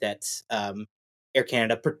necessarily think that Air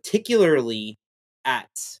Canada, particularly at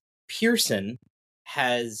Pearson,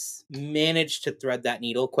 has managed to thread that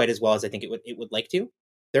needle quite as well as I think it would like to.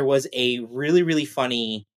 There was a really, really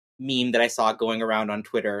funny meme that I saw going around on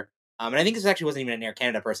Twitter. And I think this actually wasn't even an Air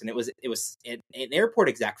Canada person. It was an airport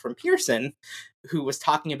exec from Pearson who was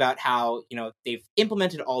talking about how, they've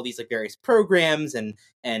implemented all these like various programs and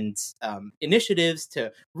initiatives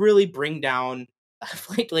to really bring down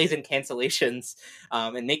flight delays and cancellations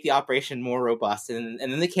and make the operation more robust. And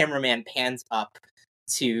then the cameraman pans up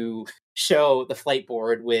to show the flight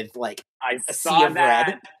board with like a sea of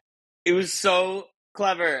red. It was so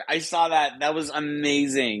clever. I saw that. That was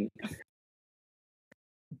amazing.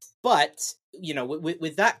 But,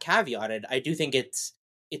 with that caveated, I do think it's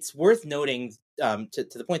worth noting to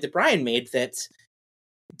the point that Brian made that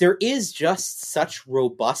there is just such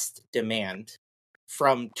robust demand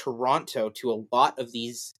from Toronto to a lot of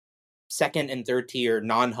these second and third tier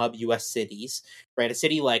non-hub US cities, right? A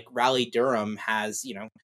city like Raleigh-Durham has,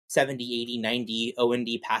 70, 80, 90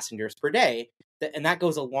 O&D passengers per day. And that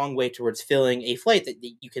goes a long way towards filling a flight that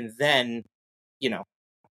you can then,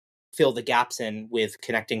 fill the gaps in with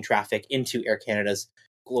connecting traffic into Air Canada's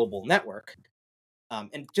global network.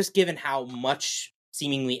 And just given how much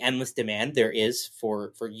seemingly endless demand there is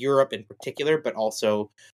for Europe in particular, but also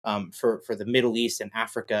for the Middle East and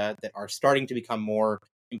Africa that are starting to become more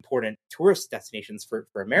important tourist destinations for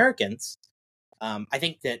Americans, I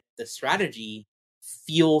think that the strategy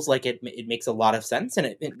feels like it makes a lot of sense.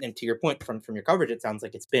 And to your point from your coverage, it sounds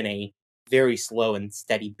like it's been a very slow and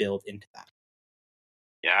steady build into that.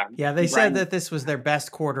 Yeah, they said that this was their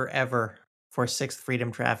best quarter ever for Sixth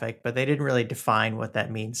Freedom traffic, but they didn't really define what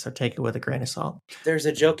that means, so take it with a grain of salt. There's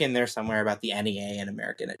a joke in there somewhere about the NEA and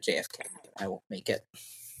American at JFK. I won't make it.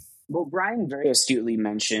 Well, Brian very astutely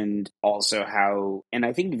mentioned also how, and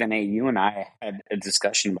I think, Vinay, you and I had a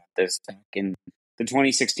discussion about this back in the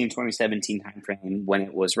 2016-2017 timeframe when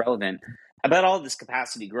it was relevant, about all this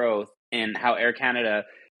capacity growth and how Air Canada,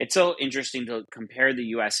 it's so interesting to compare the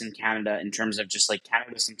US and Canada in terms of just like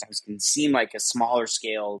Canada sometimes can seem like a smaller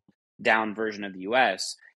scale down version of the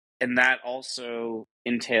US. And that also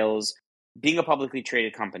entails being a publicly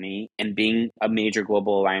traded company and being a major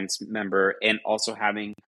global alliance member and also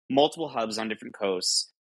having multiple hubs on different coasts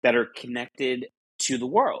that are connected to the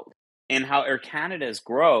world. And how Air Canada's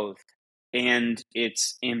growth and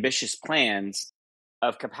its ambitious plans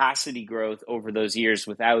of capacity growth over those years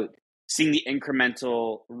without seeing the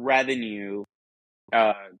incremental revenue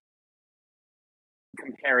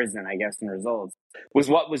comparison, I guess, in results, was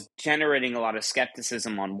what was generating a lot of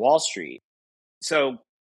skepticism on Wall Street. So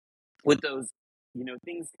with those,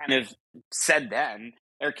 things kind of said then,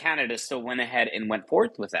 Air Canada still went ahead and went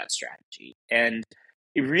forth with that strategy. And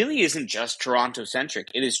it really isn't just Toronto-centric.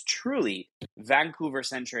 It is truly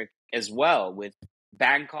Vancouver-centric as well, with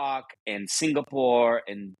Bangkok and Singapore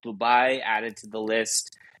and Dubai added to the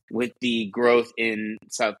list, with the growth in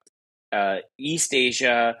South East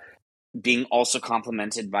Asia being also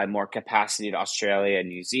complemented by more capacity to Australia and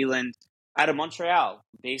New Zealand. Out of Montreal,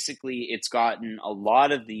 basically, it's gotten a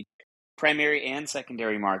lot of the primary and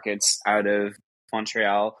secondary markets out of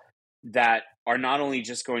Montreal that are not only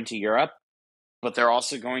just going to Europe, but they're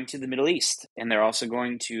also going to the Middle East and they're also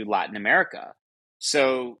going to Latin America.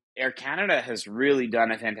 So Air Canada has really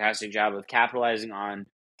done a fantastic job of capitalizing on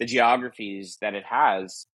the geographies that it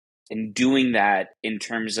has and doing that in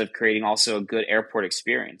terms of creating also a good airport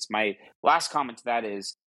experience. My last comment to that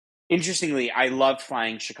is, interestingly, I loved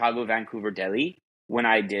flying Chicago, Vancouver, Delhi when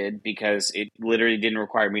I did, because it literally didn't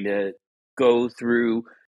require me to go through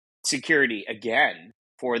security again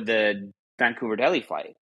for the Vancouver, Delhi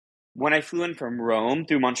flight. When I flew in from Rome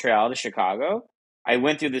through Montreal to Chicago, I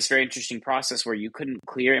went through this very interesting process where you couldn't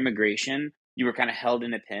clear immigration. You were kind of held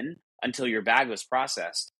in a pin until your bag was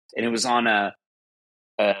processed. And it was on a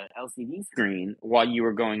LCD screen while you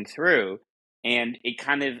were going through. And it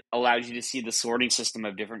kind of allowed you to see the sorting system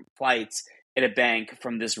of different flights at a bank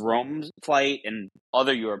from this Rome flight and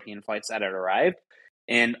other European flights that had arrived,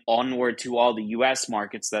 and onward to all the U.S.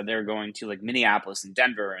 markets that they're going to, like Minneapolis and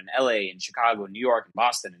Denver and L.A. and Chicago and New York and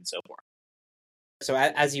Boston and so forth. So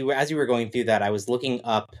as you were going through that, I was looking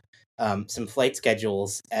up some flight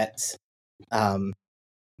schedules at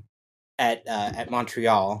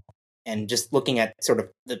Montreal, and just looking at sort of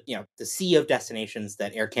the sea of destinations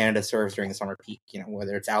that Air Canada serves during the summer peak.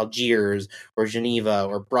 Whether it's Algiers or Geneva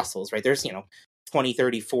or Brussels, right? There's 20,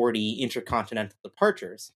 30, 40 intercontinental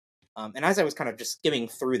departures. And as I was kind of just skimming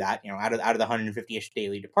through that, out of the 150-ish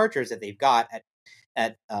daily departures that they've got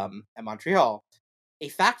at Montreal, a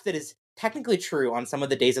fact that is technically true on some of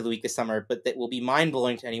the days of the week this summer, but that will be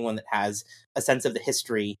mind-blowing to anyone that has a sense of the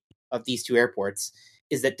history of these two airports,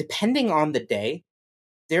 is that depending on the day,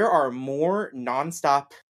 there are more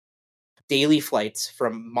nonstop daily flights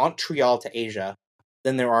from Montreal to Asia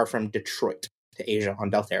than there are from Detroit to Asia on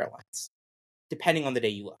Delta Airlines, depending on the day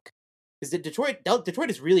you look. Because Detroit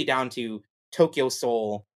is really down to Tokyo,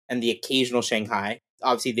 Seoul, and the occasional Shanghai.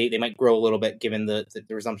 Obviously, they might grow a little bit given the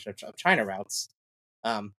resumption of China routes.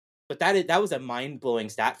 But that was a mind-blowing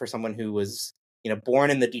stat for someone who was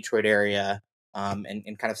born in the Detroit area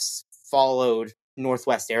and kind of followed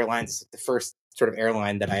Northwest Airlines, the first sort of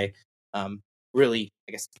airline that I really,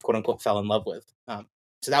 I guess, quote unquote, fell in love with.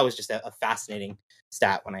 So that was just a fascinating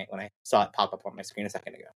stat when I saw it pop up on my screen a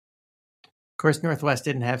second ago. Of course, Northwest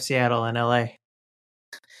didn't have Seattle and LA.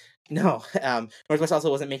 No, Northwest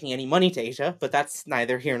also wasn't making any money to Asia, but that's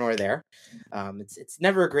neither here nor there. It's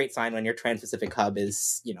never a great sign when your Trans-Pacific hub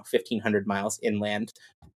is 1,500 miles inland.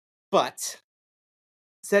 But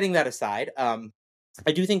setting that aside,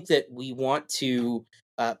 I do think that we want to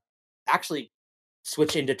actually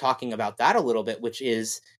switch into talking about that a little bit, which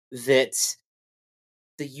is that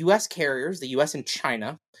the U.S. carriers, the U.S. and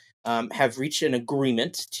China, have reached an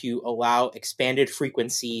agreement to allow expanded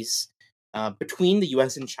frequencies between the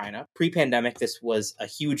U.S. and China. Pre-pandemic, this was a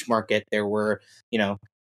huge market. There were,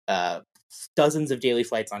 dozens of daily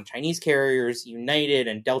flights on Chinese carriers. United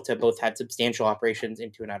and Delta both had substantial operations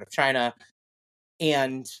into and out of China.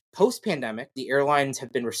 And post-pandemic, the airlines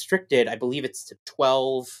have been restricted. I believe it's to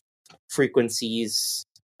 12 frequencies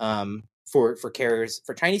for carriers,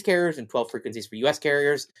 for Chinese carriers, and 12 frequencies for U.S.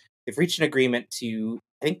 carriers. They've reached an agreement to,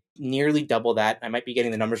 I think, nearly double that. I might be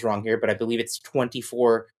getting the numbers wrong here, but I believe it's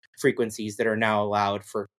 24 frequencies that are now allowed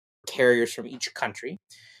for carriers from each country.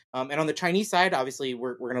 And on the Chinese side, obviously,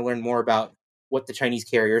 we're going to learn more about what the Chinese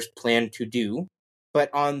carriers plan to do.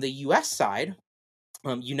 But on the U.S. side,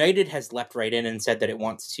 United has leapt right in and said that it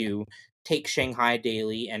wants to take Shanghai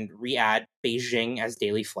daily and re-add Beijing as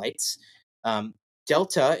daily flights.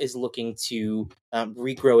 Delta is looking to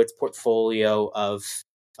regrow its portfolio of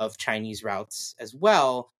Chinese routes as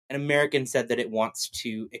well. And American said that it wants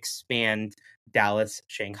to expand Dallas,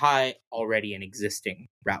 Shanghai, already an existing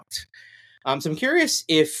route. So I'm curious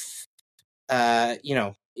if either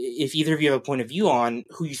of you have a point of view on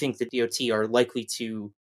who you think the DOT are likely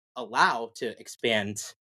to allow to expand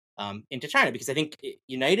into China, because I think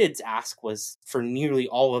United's ask was for nearly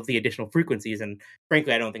all of the additional frequencies, and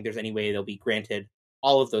frankly, I don't think there's any way they'll be granted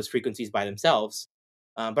all of those frequencies by themselves.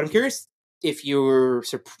 But I'm curious if you're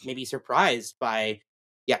maybe surprised by...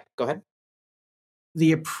 Yeah, go ahead.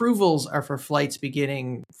 The approvals are for flights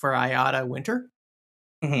beginning for IATA winter.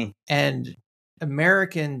 Mm-hmm. And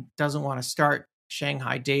American doesn't want to start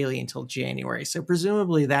Shanghai daily until January. So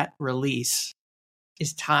presumably that release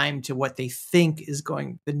is timed to what they think is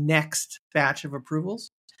going the next batch of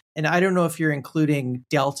approvals. And I don't know if you're including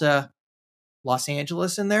Delta Los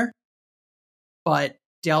Angeles in there, but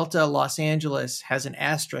Delta Los Angeles has an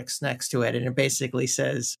asterisk next to it, and it basically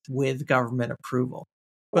says with government approval.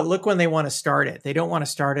 But look when they want to start it. They don't want to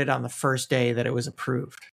start it on the first day that it was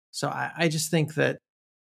approved. So I just think that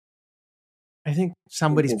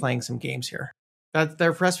somebody's playing some games here.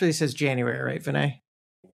 Their press release says January, right, Vinay?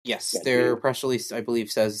 Yes, their press release, I believe,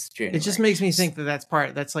 says January. It just makes me think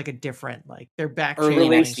that's like a different, like they're back early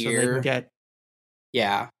next so year. They can get...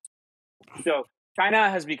 Yeah. So China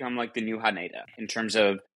has become like the new Haneda in terms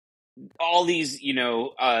of all these,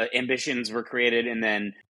 ambitions were created and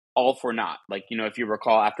then all for naught. Like, if you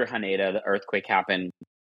recall, after Haneda, the earthquake happened,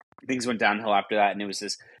 things went downhill after that, and it was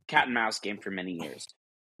this cat and mouse game for many years.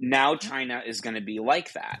 Now China is going to be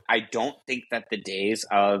like that. I don't think that the days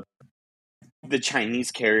of the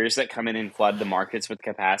Chinese carriers that come in and flood the markets with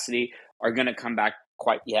capacity are going to come back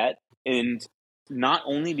quite yet. And not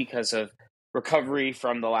only because of recovery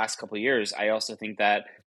from the last couple of years, I also think that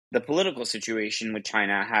the political situation with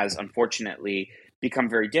China has unfortunately become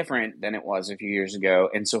very different than it was a few years ago.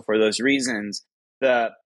 And so for those reasons,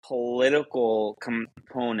 the political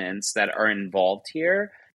components that are involved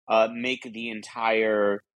here make the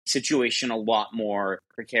entire situation a lot more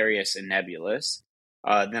precarious and nebulous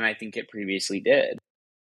than I think it previously did.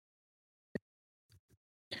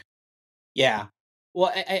 Yeah.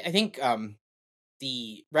 Well, I think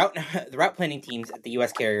the route planning teams at the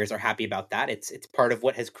U.S. carriers are happy about that. It's part of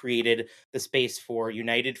what has created the space for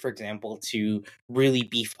United, for example, to really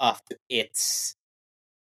beef up its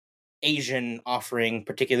Asian offering,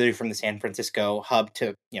 particularly from the San Francisco hub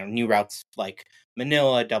to new routes like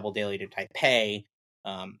Manila, double daily to Taipei,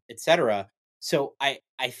 etc. So I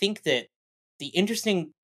think that the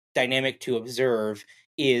interesting dynamic to observe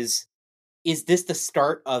is this the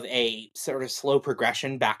start of a sort of slow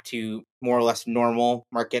progression back to more or less normal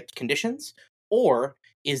market conditions, or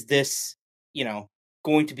is this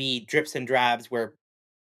going to be drips and drabs where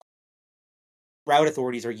route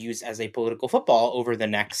authorities are used as a political football over the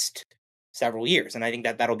next several years? And I think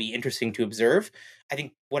that that'll be interesting to observe. I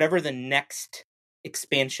think whatever the next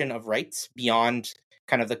expansion of rights beyond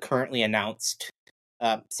kind of the currently announced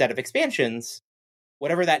set of expansions,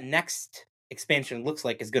 whatever that next expansion looks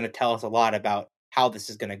like is going to tell us a lot about how this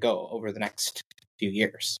is going to go over the next few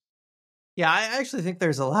years. Yeah, I actually think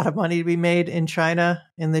there's a lot of money to be made in China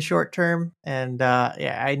in the short term. And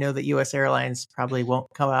yeah, I know that U.S. airlines probably won't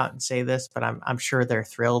come out and say this, but I'm sure they're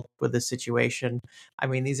thrilled with the situation. I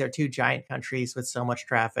mean, these are two giant countries with so much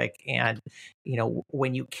traffic. And,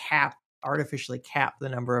 when you artificially cap the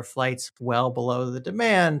number of flights well below the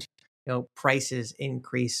demand, prices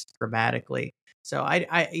increase dramatically. So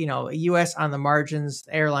U.S. on the margins,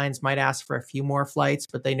 airlines might ask for a few more flights,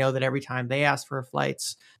 but they know that every time they ask for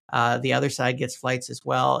flights, the other side gets flights as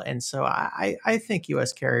well. And so I think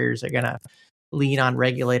U.S. carriers are going to lean on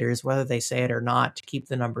regulators, whether they say it or not, to keep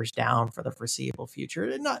the numbers down for the foreseeable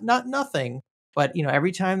future. Not nothing, but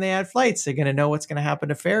every time they add flights, they're going to know what's going to happen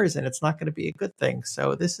to fares, and it's not going to be a good thing.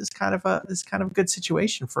 So this is kind of a good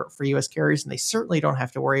situation for U.S. carriers, and they certainly don't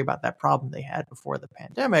have to worry about that problem they had before the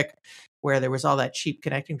pandemic, where there was all that cheap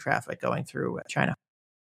connecting traffic going through China.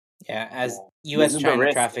 Yeah, as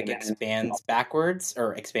U.S.-China traffic expands backwards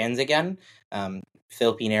or expands again,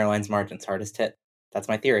 Philippine Airlines margins hardest hit. That's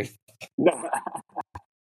my theory.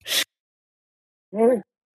 Oh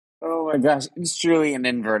my gosh, it's truly an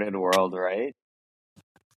inverted world, right?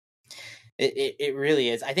 It really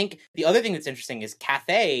is. I think the other thing that's interesting is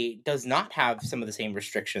Cathay does not have some of the same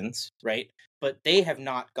restrictions, right? But they have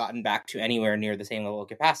not gotten back to anywhere near the same level of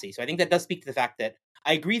capacity. So I think that does speak to the fact that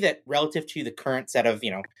I agree that relative to the current set of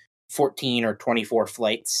 14 or 24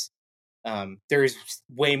 flights, there's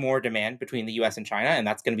way more demand between the U.S. and China, and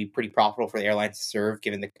that's going to be pretty profitable for the airlines to serve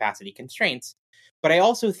given the capacity constraints. But I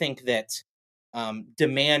also think that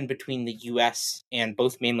demand between the U.S. and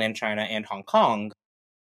both mainland China and Hong Kong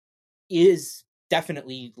is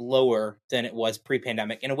definitely lower than it was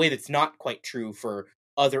pre-pandemic in a way that's not quite true for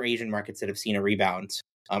other Asian markets that have seen a rebound,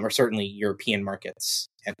 or certainly European markets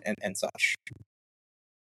and such.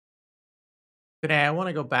 Today, I want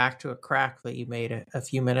to go back to a crack that you made a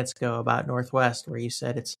few minutes ago about Northwest, where you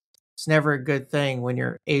said it's never a good thing when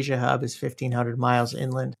your Asia hub is 1,500 miles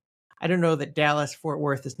inland. I don't know that Dallas-Fort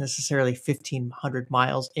Worth is necessarily 1,500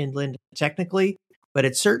 miles inland technically, but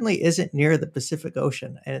it certainly isn't near the Pacific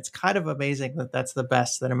Ocean. And it's kind of amazing that that's the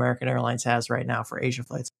best that American Airlines has right now for Asia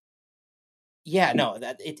flights. Yeah, no,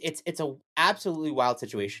 that it's a absolutely wild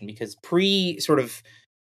situation because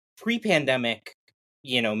pre-pandemic,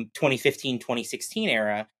 2015, 2016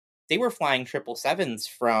 era, they were flying 777s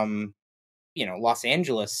from, Los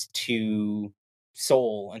Angeles to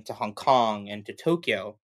Seoul and to Hong Kong and to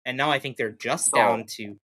Tokyo. And now I think they're just down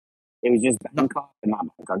to... It was just Bangkok, but not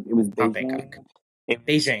Bangkok. It was Beijing. Bangkok. It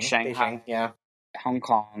was Beijing, Shanghai, yeah. Hong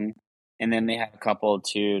Kong, and then they had a couple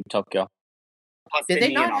to Tokyo. Plus Did they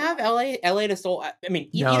Sydney not have LA to Seoul? I mean,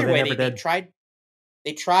 No, either they way, never they did.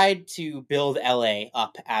 tried to build LA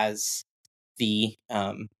up as the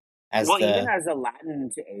even as a Latin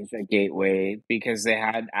to Asia gateway, because they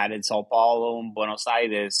had added Sao Paulo and Buenos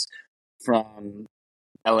Aires from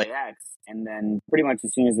LAX, and then pretty much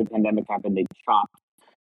as soon as the pandemic happened, they chopped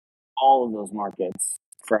all of those markets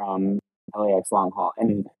from LAX long haul,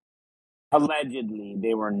 and allegedly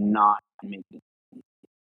they were not making.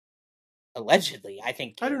 Allegedly, I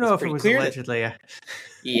think I don't know if it was allegedly.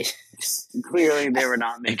 Yes. Clearly, they were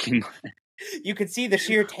not making money. You could see the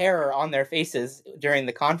sheer terror on their faces during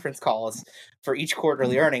the conference calls for each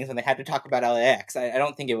quarterly earnings when they had to talk about LAX. I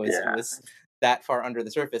don't think it was that far under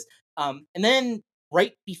the surface. And then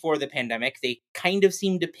right before the pandemic, they kind of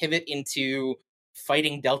seemed to pivot into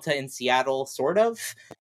fighting Delta in Seattle, sort of.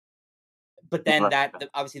 But then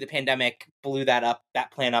obviously the pandemic blew that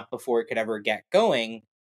plan up before it could ever get going.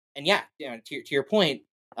 yeah, to your point,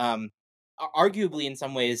 arguably in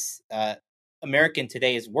some ways, American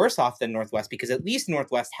today is worse off than Northwest, because at least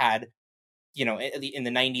Northwest had, in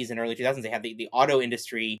the 90s and early 2000s, they had the auto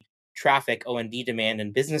industry, traffic, O&D demand,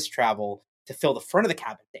 and business travel to fill the front of the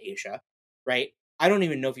cabin to Asia, right? I don't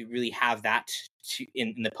even know if you really have that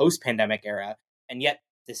in the post-pandemic era, and yet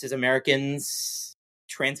this is American's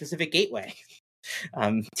Trans-Pacific Gateway.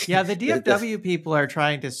 Yeah, the DFW people are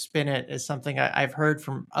trying to spin it as something I've heard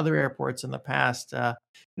from other airports in the past.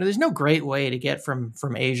 There's no great way to get from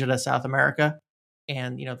Asia to South America,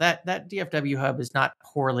 and that DFW hub is not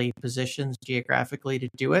poorly positioned geographically to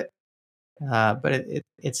do it, but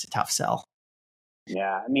it's a tough sell.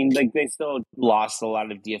 Yeah, I mean, like, they still lost a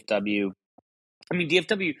lot of DFW. I mean,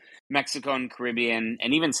 DFW, Mexico and Caribbean,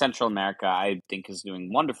 and even Central America, I think is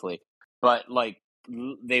doing wonderfully. But, like,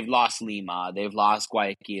 they've lost Lima, they've lost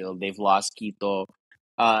Guayaquil, they've lost Quito.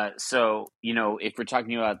 So, if we're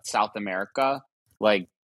talking about South America, like,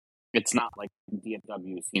 it's not like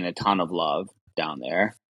DFW has seen a ton of love down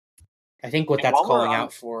there. I think what that's calling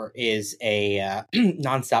out for is a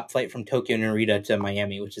nonstop flight from Tokyo Narita to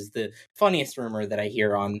Miami, which is the funniest rumor that I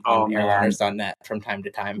hear on airliners.net from time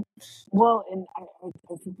to time. Well, and I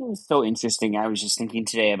think it was so interesting. I was just thinking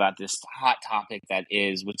today about this hot topic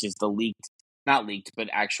which is the not leaked, but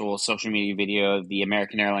actual social media video of the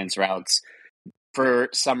American Airlines routes for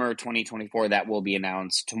summer 2024 that will be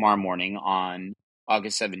announced tomorrow morning on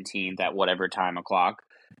August 17th at whatever time o'clock.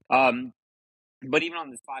 But even on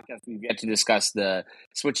this podcast, we've yet to discuss the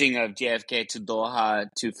switching of JFK to Doha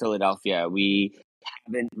to Philadelphia. We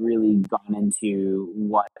haven't really gone into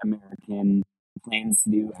what American plans to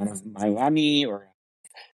do out of Miami or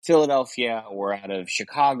Philadelphia or out of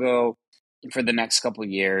Chicago for the next couple of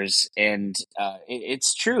years. And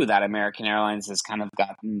it's true that American Airlines has kind of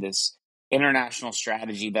gotten this international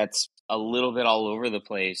strategy that's a little bit all over the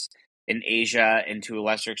place in Asia and to a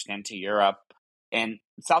lesser extent to Europe. And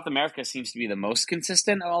South America seems to be the most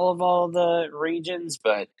consistent of all the regions,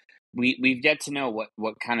 but we've yet to know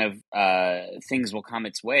what kind of things will come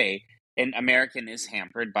its way. And American is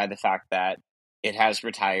hampered by the fact that it has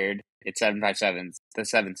retired its 757s, the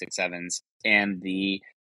 767s, and the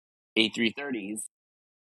A330s.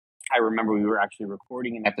 I remember we were actually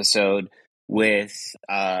recording an episode with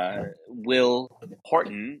Will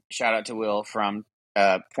Horton. Shout out to Will from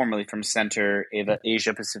formerly from Center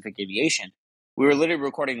Asia Pacific Aviation. We were literally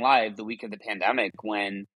recording live the week of the pandemic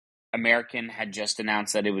when American had just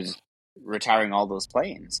announced that it was retiring all those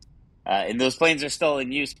planes. And those planes are still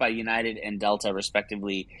in use by United and Delta,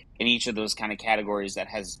 respectively, in each of those kind of categories that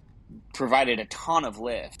has provided a ton of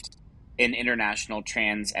lift in international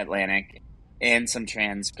transatlantic and some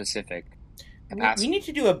trans-Pacific capacity. We need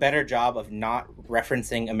to do a better job of not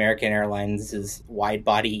referencing American Airlines'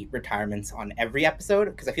 wide-body retirements on every episode,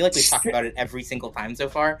 because I feel like we've talked about it every single time so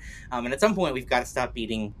far. And at some point, we've got to stop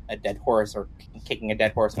beating a dead horse or kicking a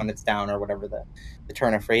dead horse when it's down, or whatever the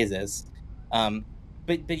turn of phrase is.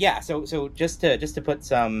 But yeah, so just to put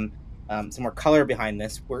some more color behind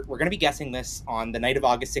this, we're going to be guessing this on the night of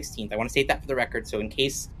August 16th. I want to state that for the record, so in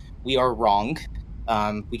case we are wrong,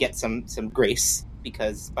 we get some grace,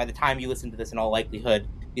 because by the time you listen to this, in all likelihood,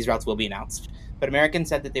 these routes will be announced. But American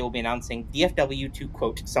said that they will be announcing DFW to,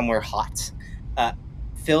 quote, somewhere hot,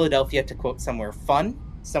 Philadelphia to, quote, somewhere fun,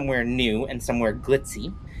 somewhere new, and somewhere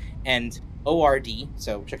glitzy, and ORD,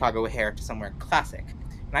 so Chicago O'Hare, to somewhere classic.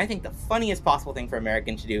 And I think the funniest possible thing for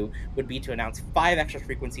American to do would be to announce 5 extra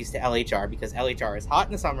frequencies to LHR, because LHR is hot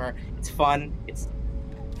in the summer, it's fun, it's,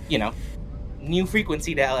 new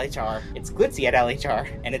frequency to LHR, it's glitzy at LHR,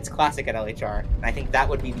 and it's classic at LHR. And I think that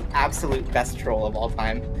would be the absolute best troll of all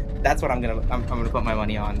time. That's what I'm gonna put my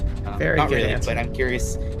money on. Very not good really, answer. but I'm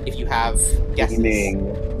curious if you have guesses.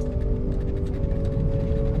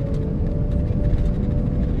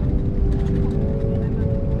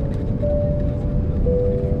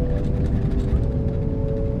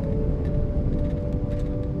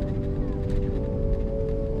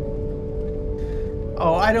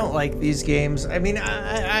 Oh, I don't like these games. I mean,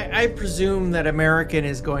 I presume that American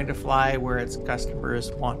is going to fly where its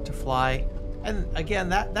customers want to fly. And again,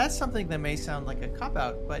 that's something that may sound like a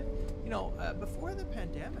cop-out, but, before the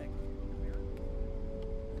pandemic,